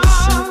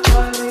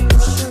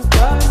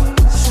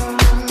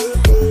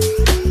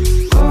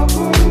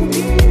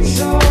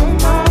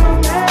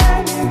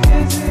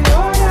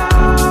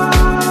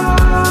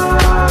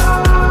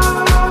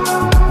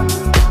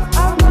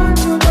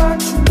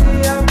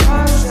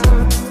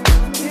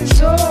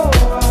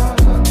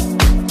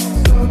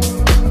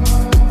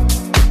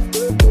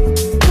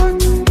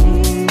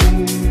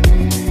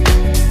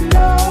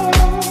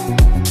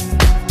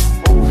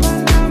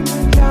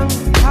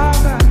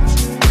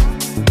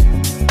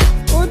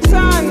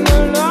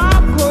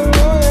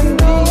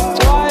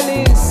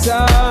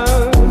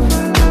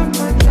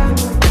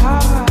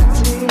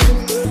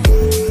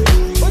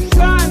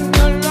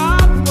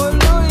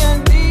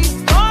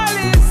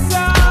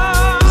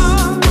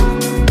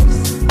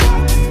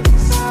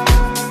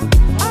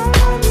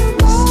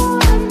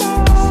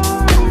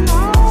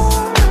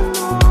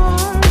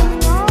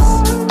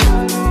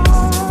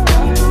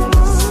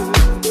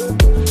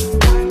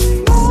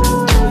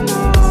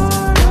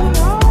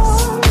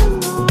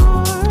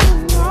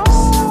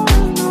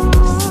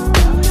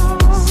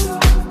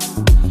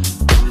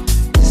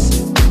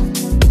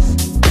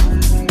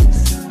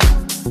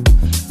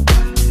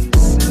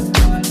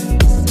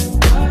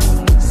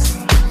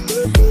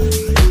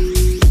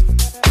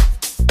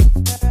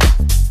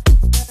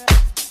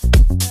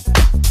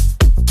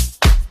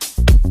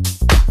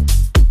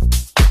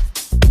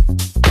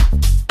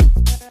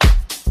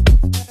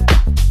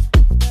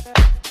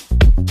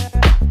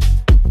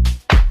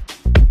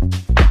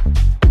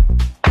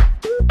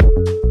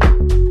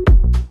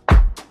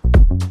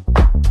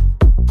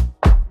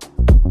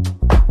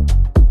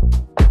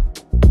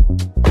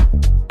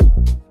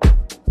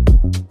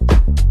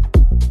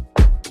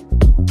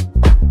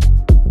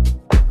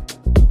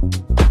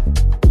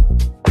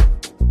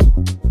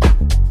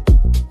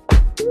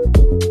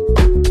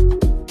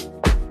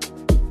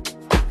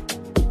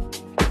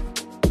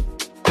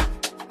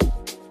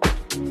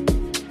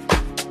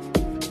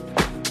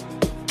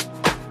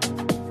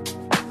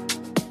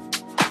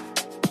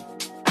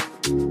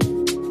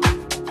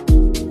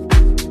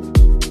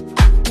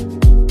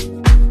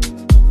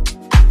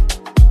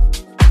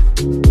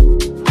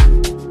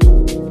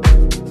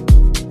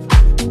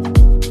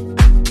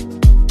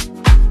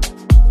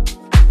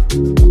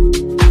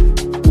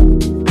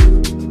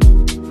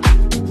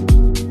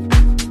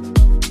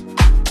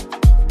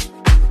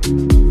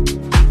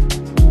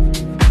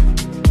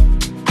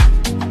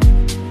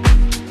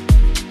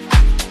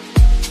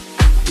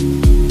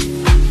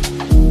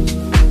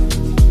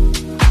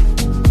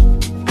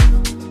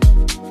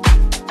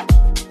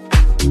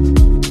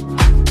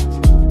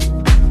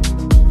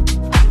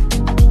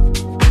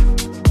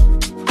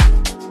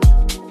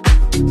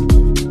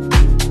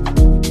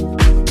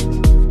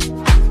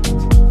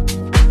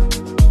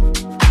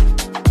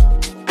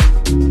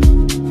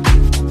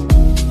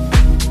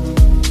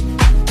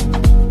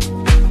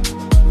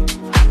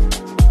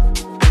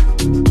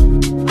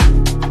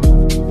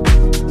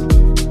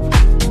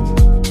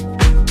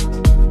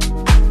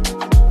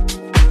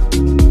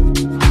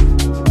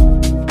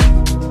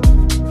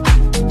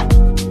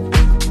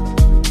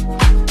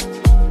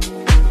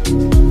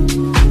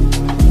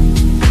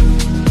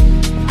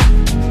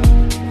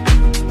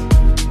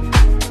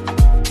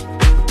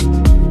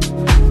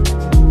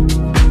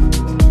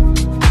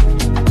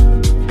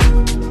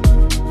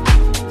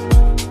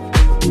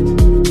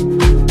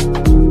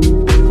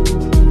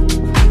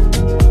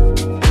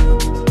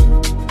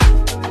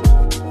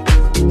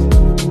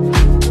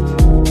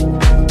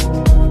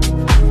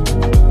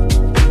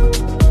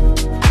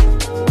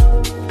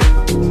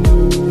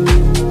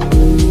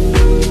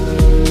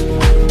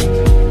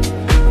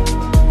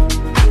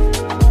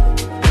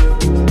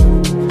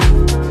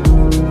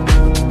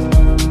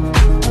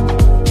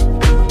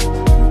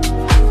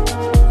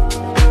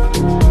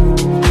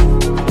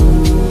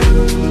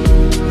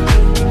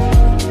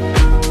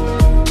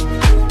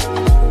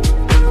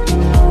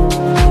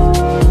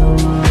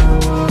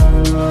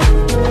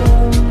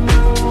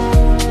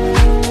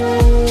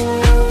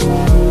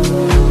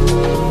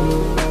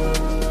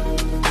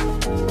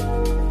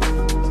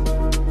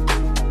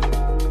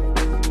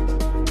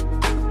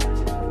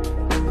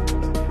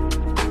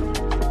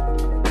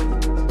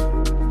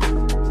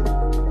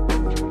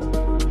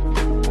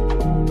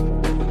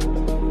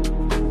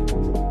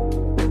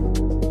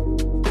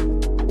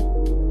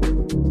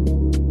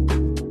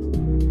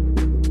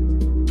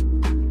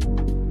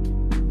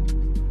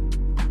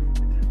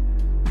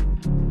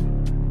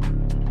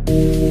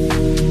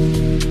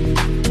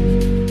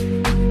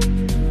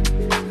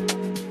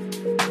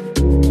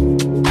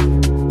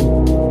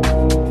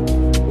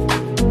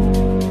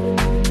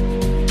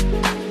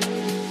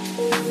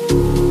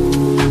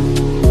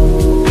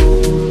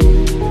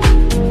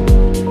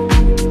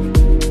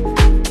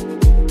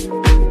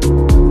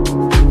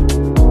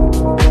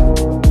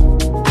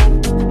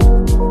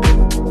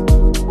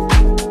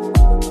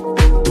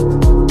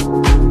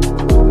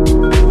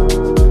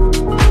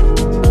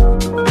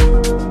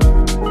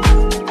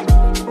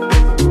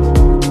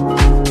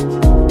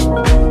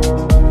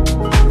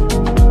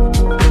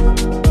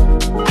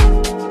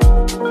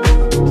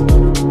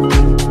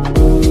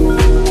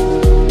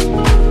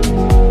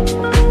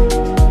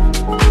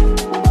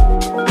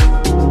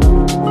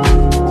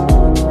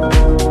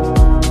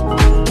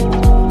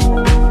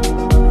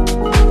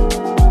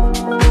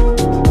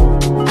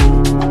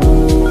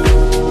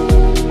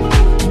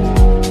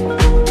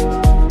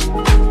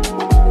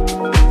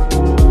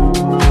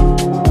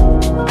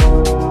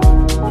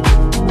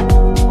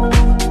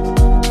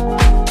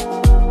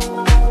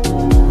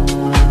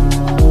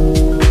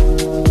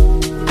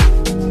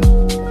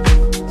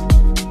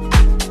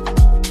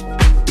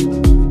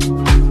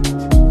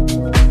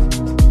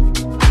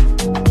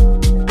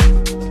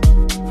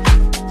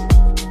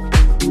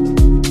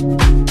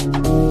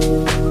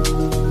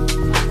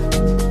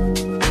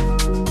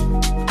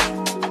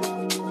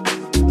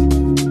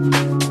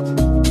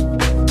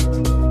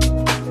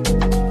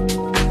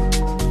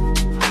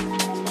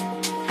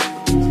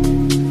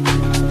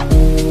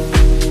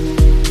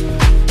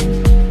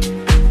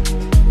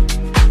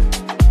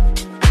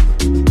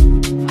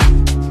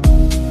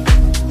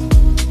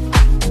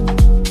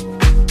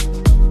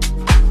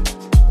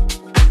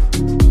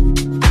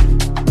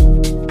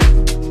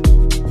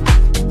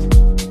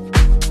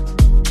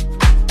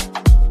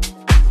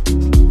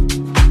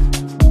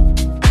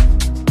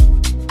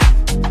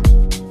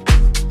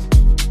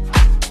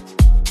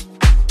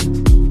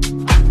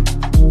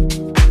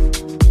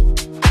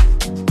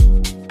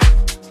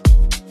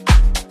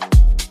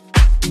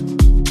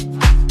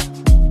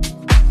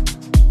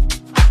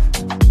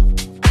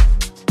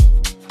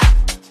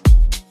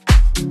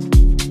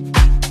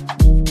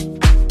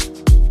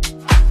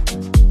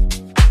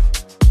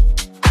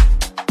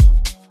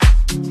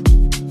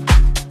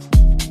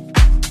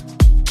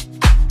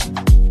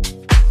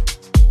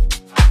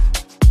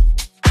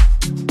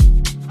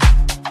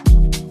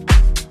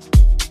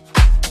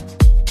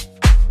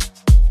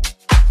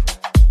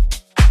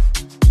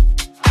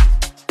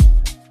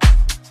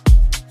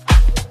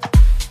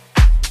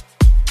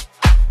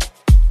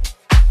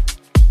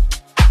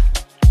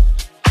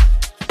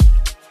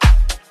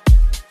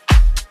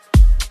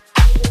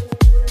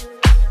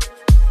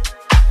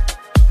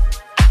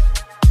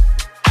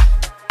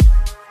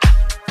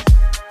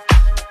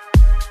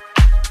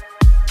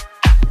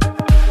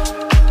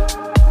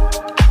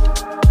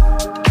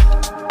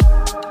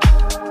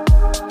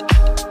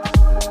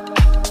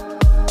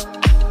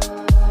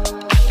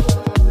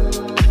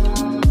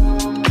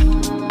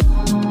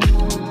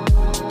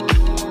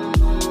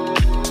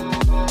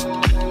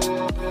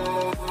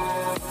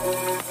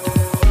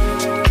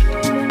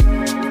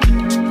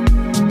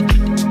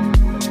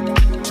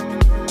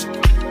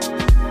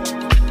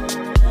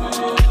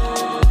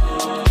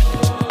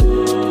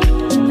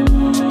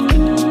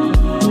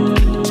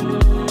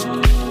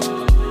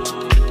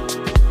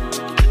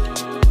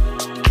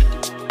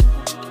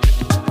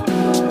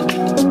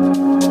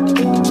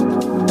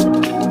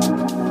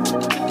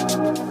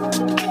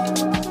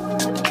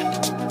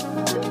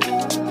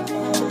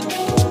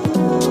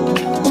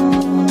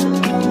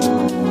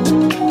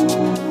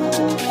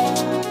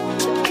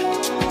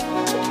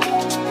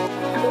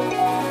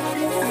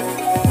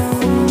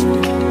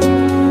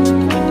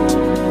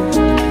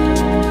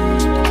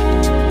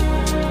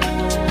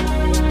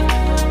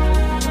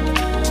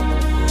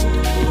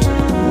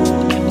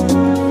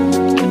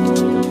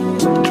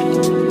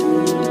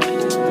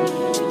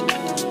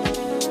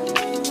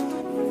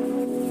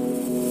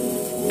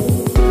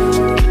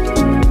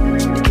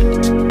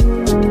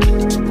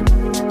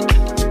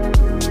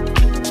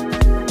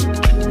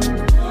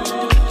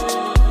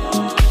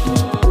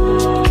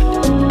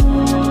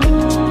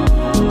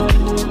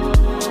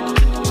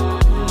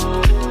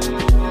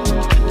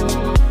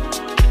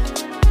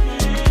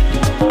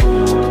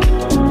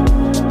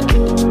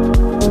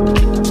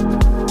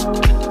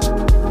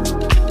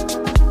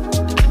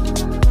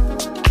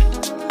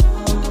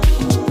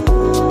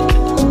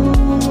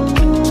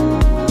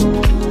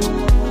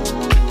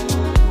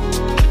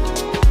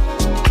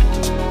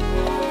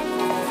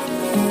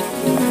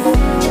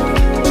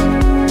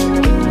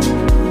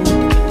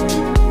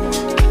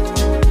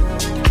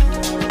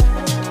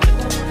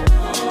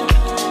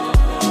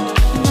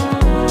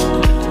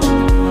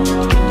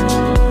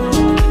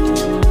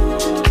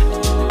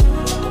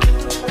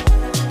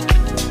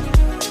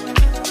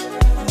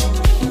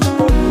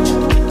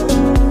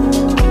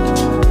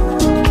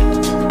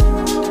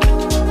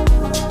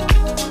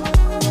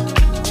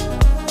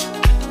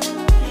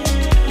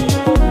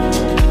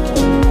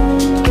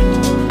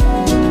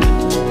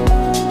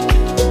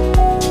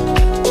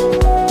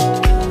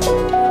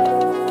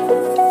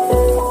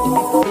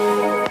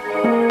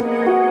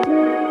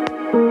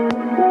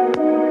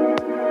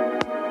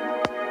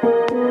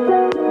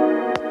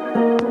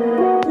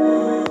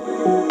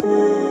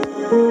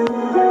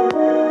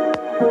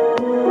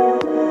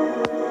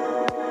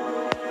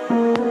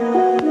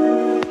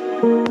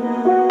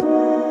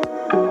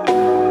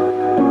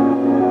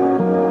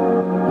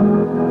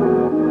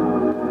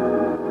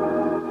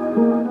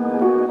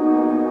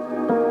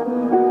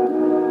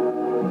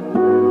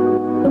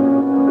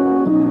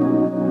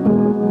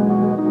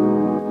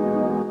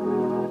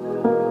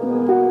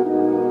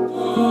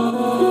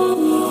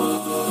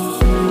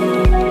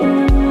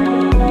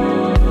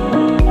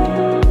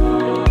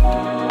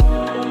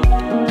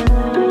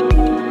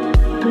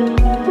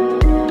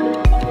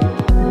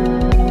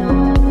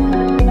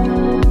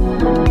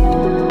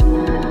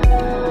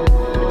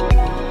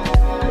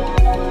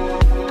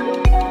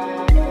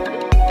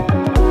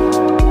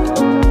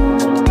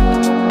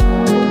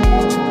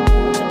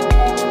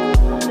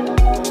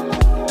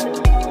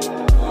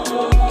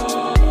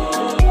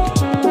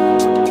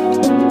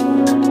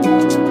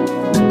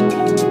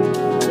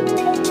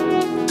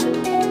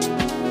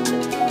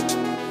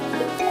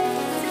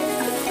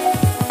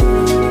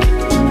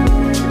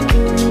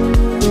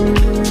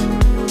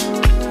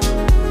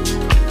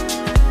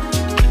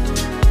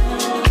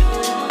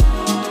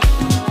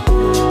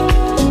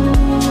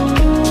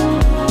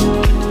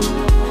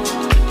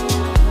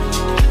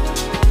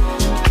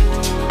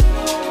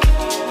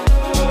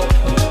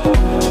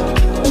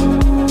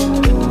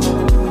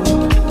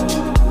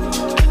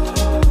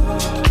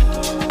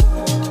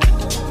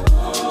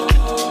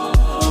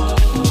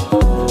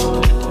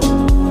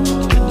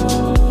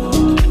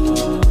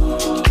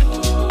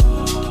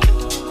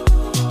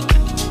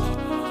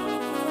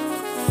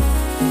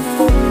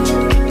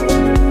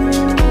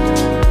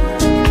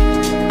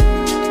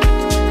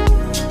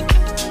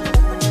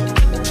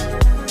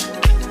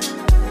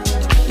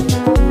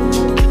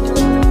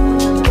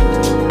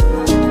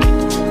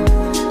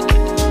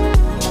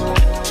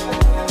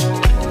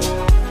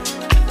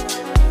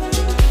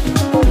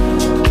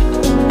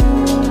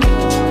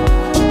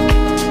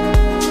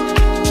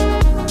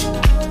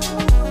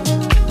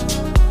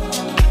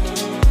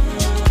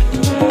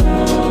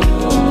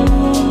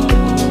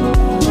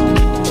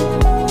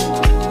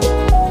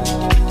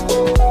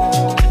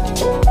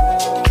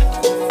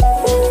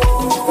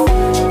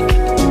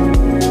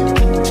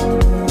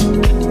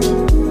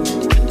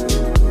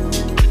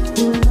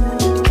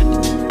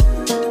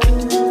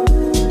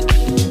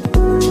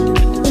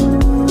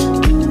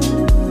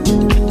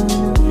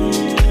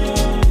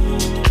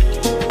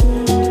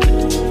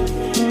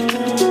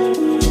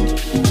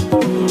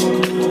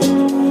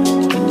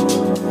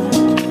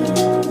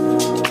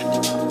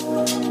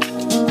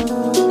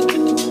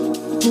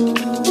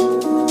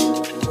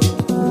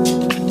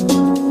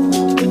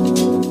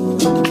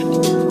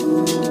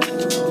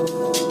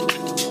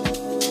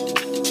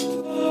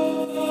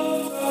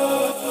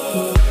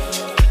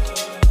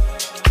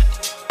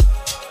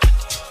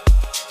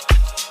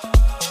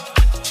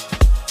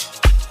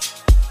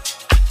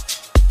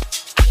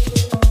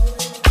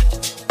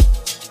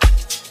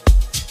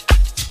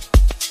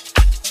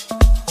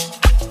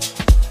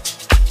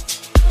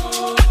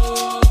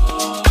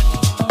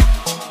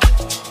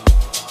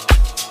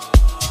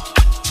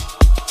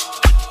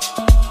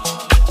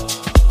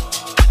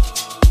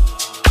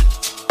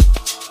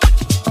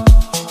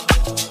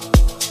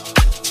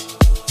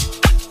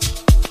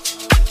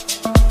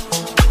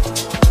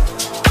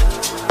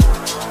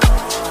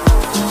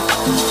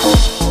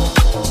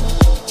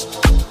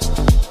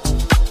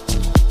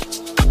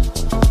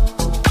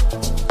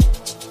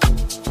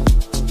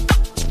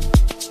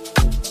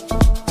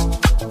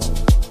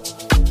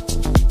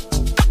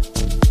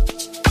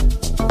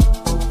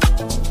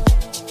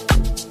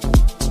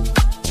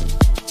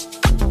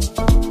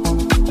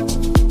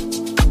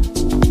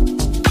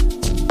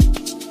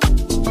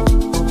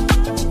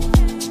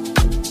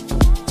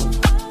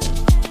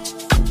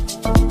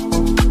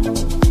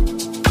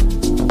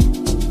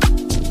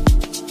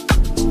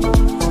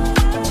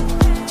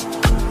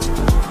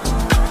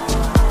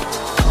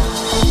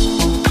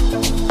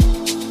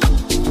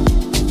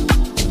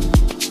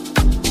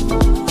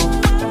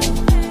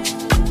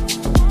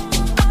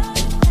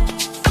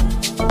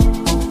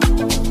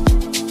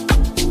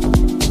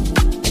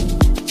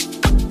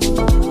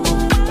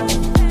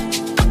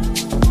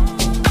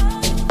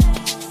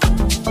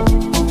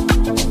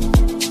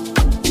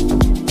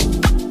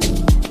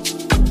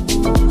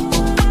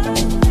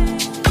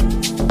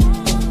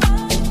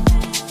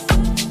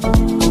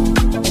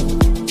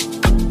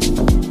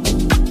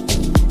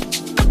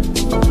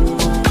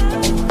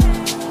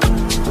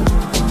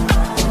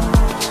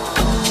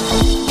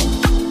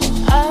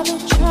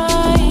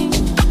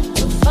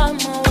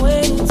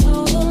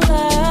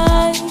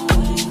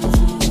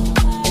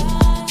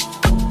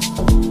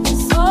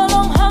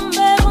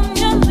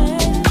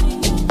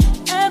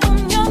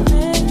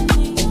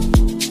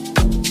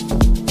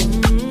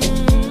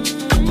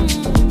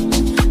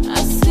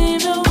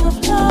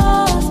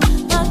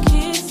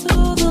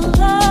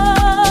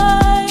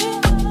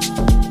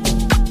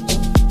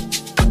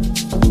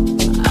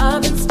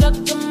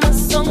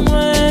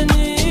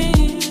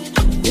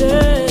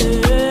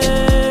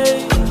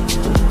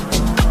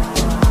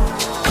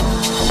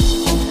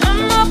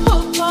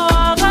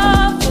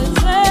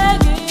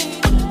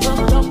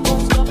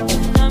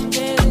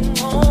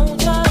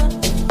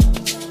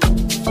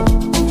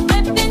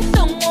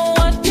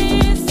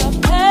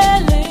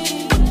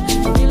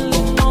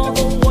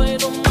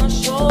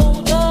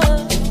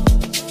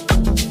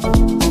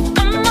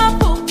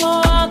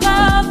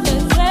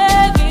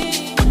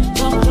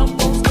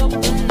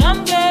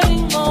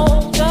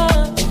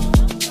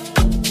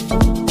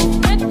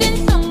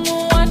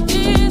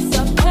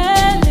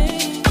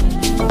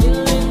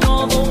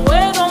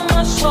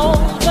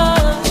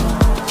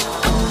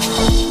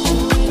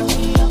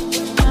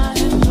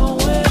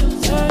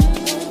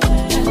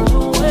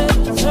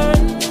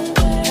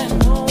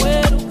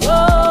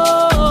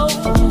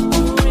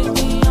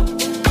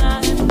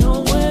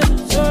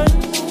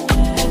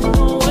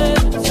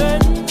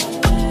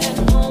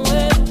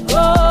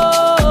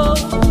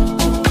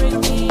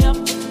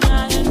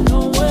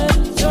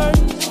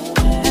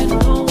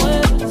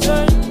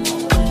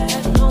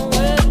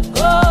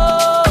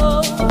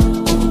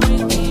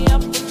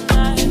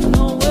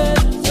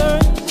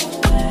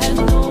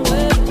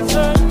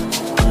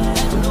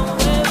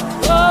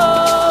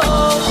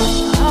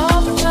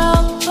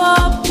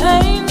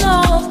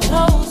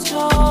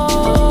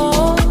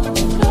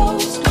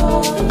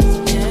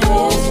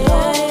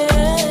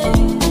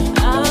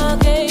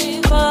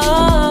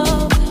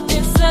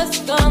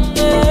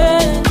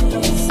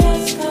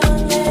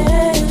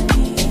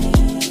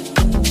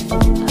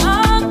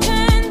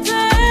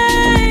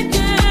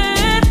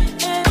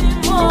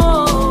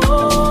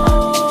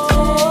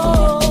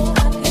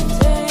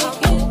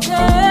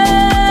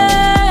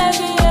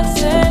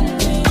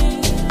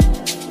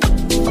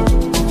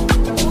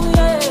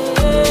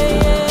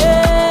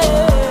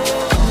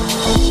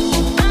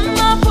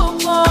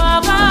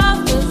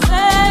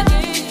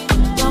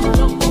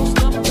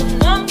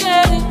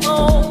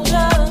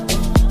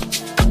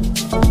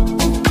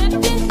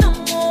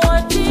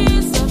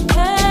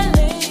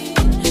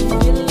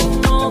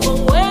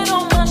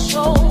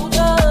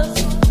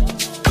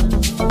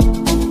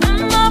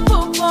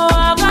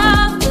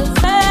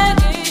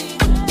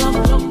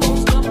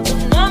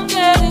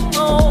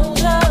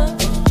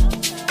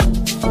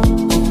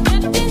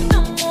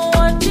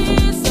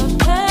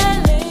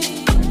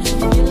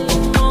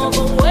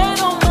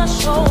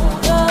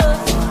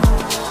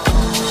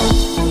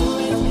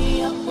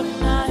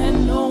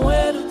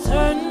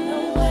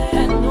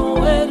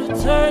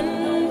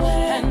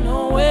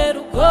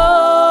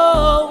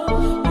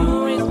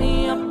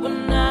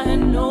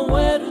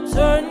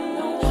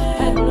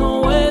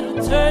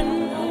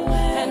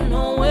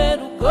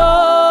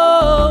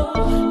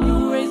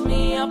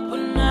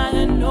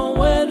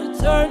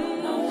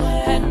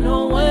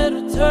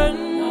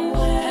turn,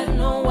 had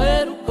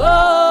nowhere to go.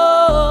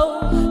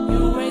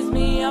 You raised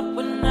me up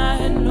when I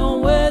had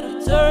nowhere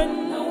to turn,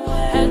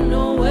 had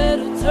nowhere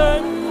to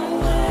turn,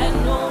 had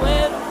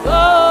nowhere to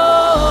go.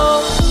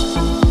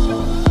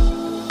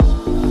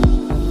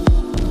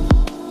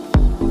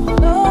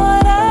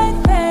 Lord,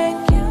 I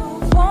thank you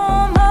for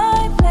my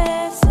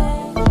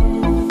blessing.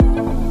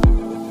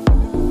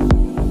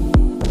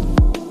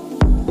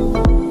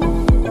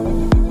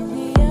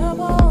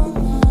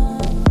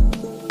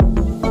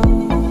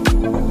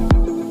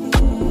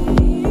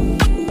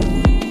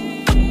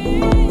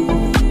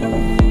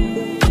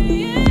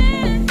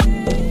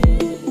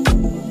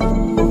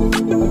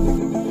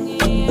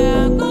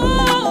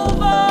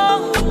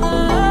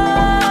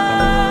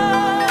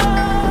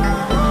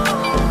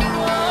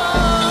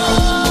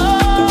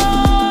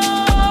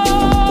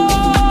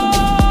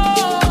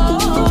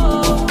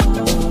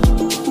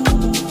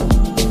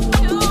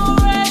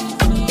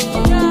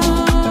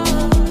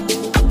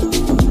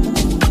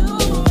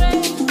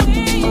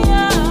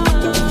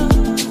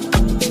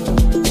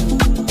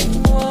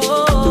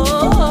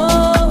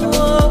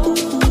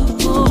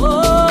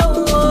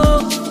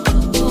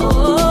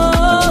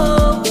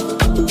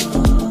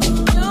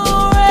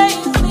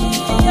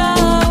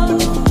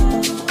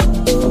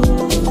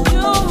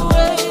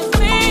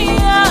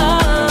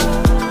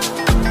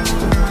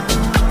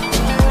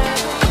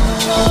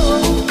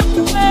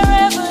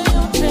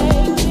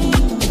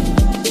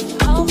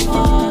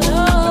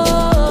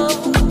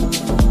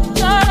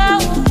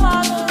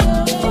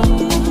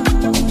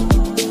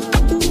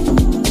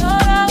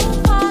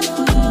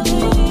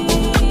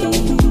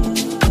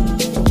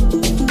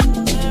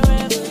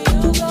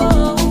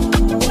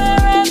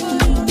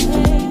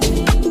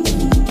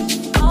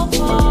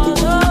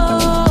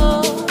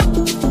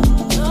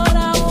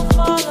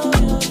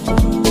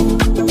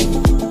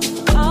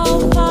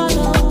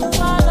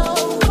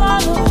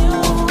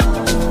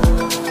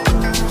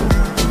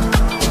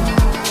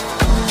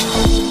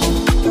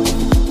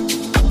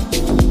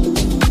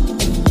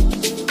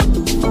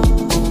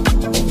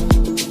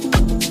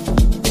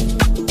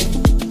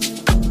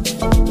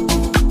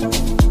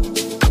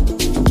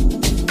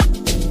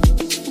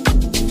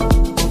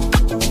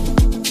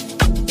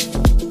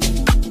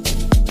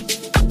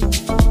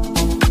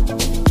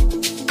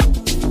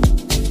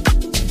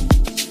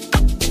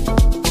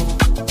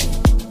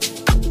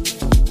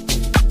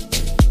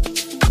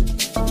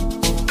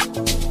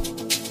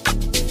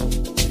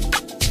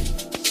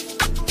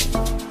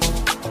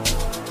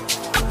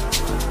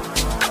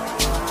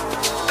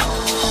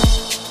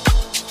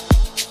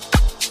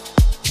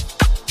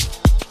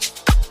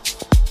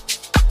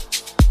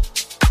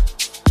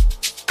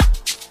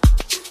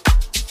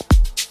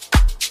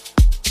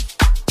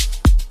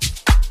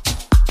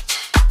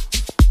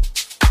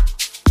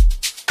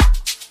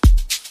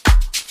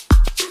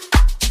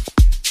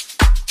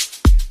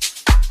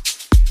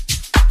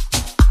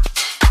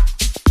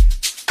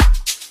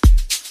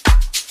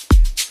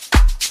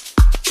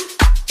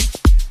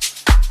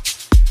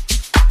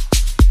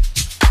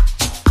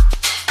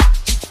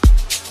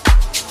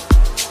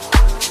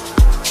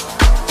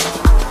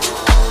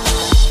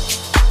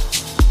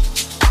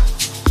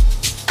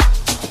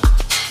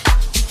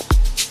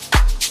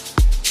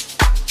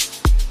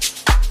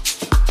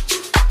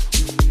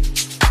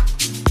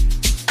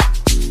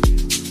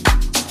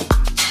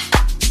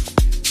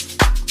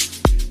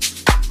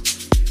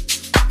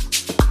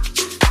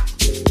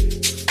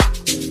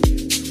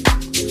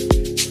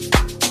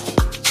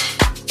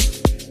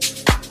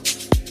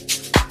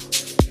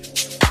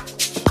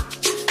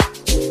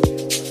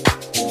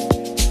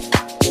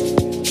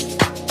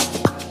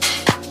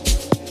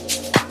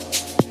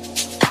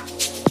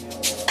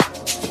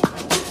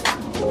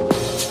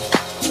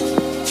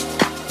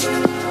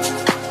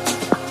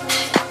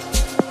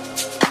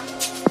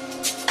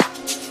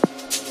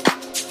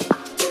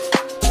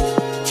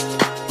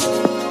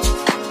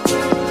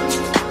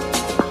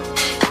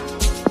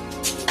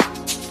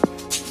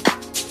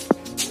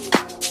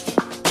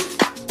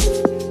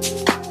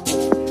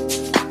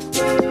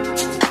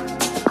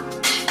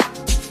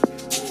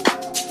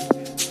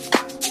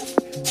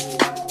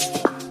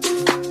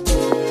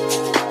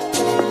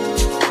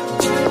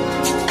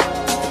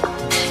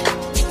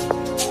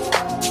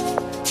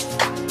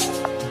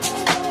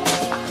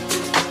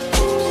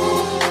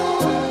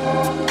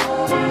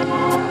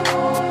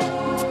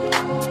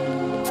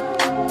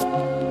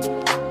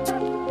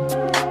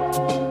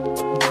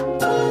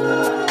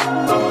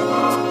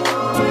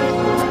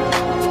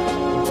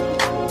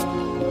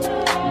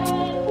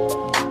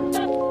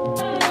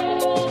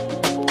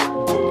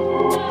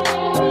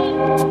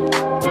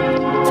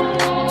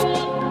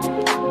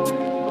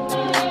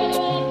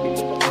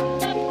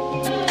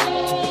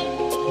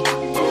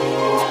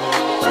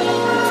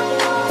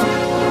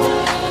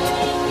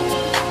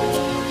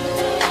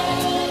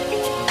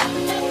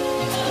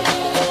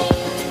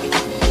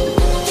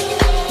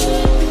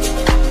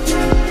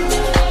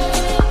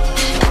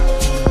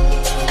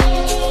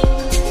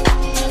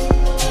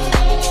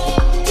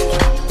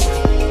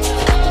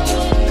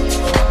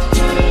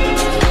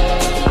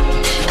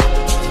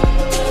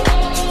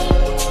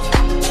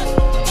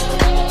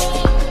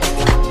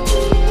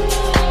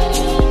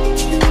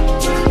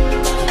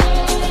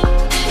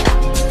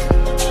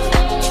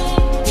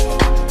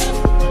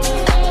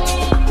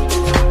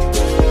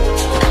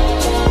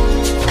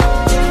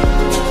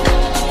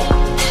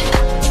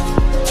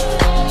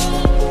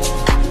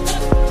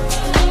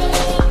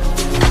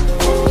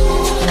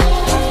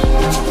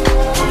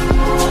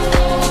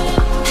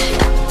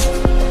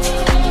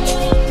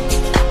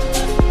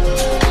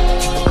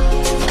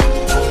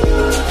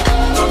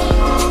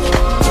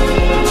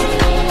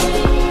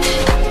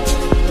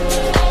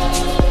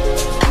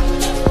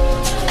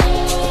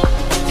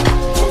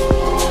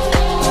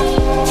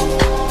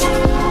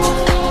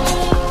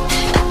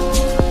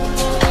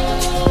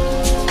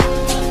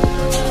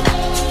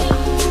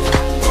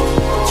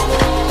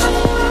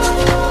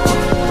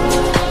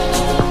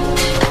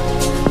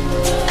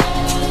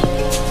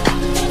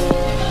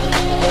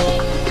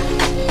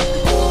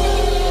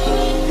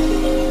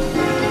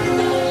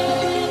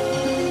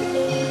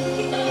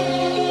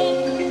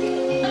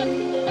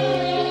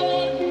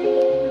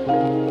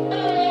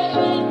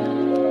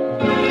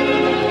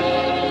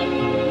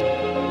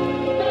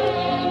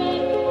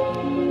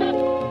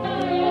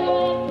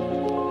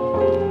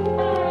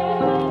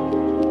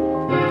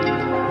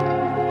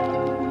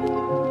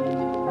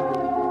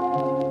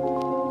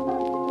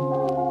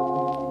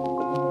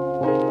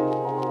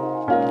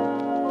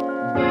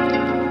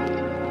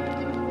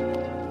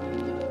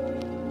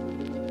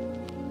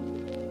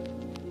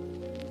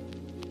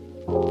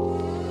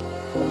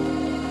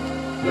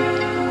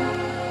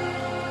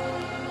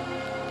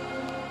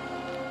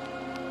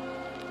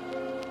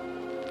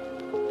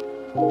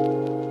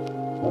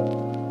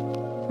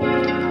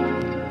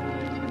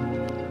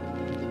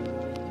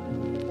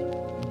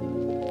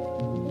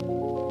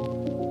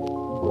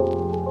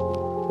 you.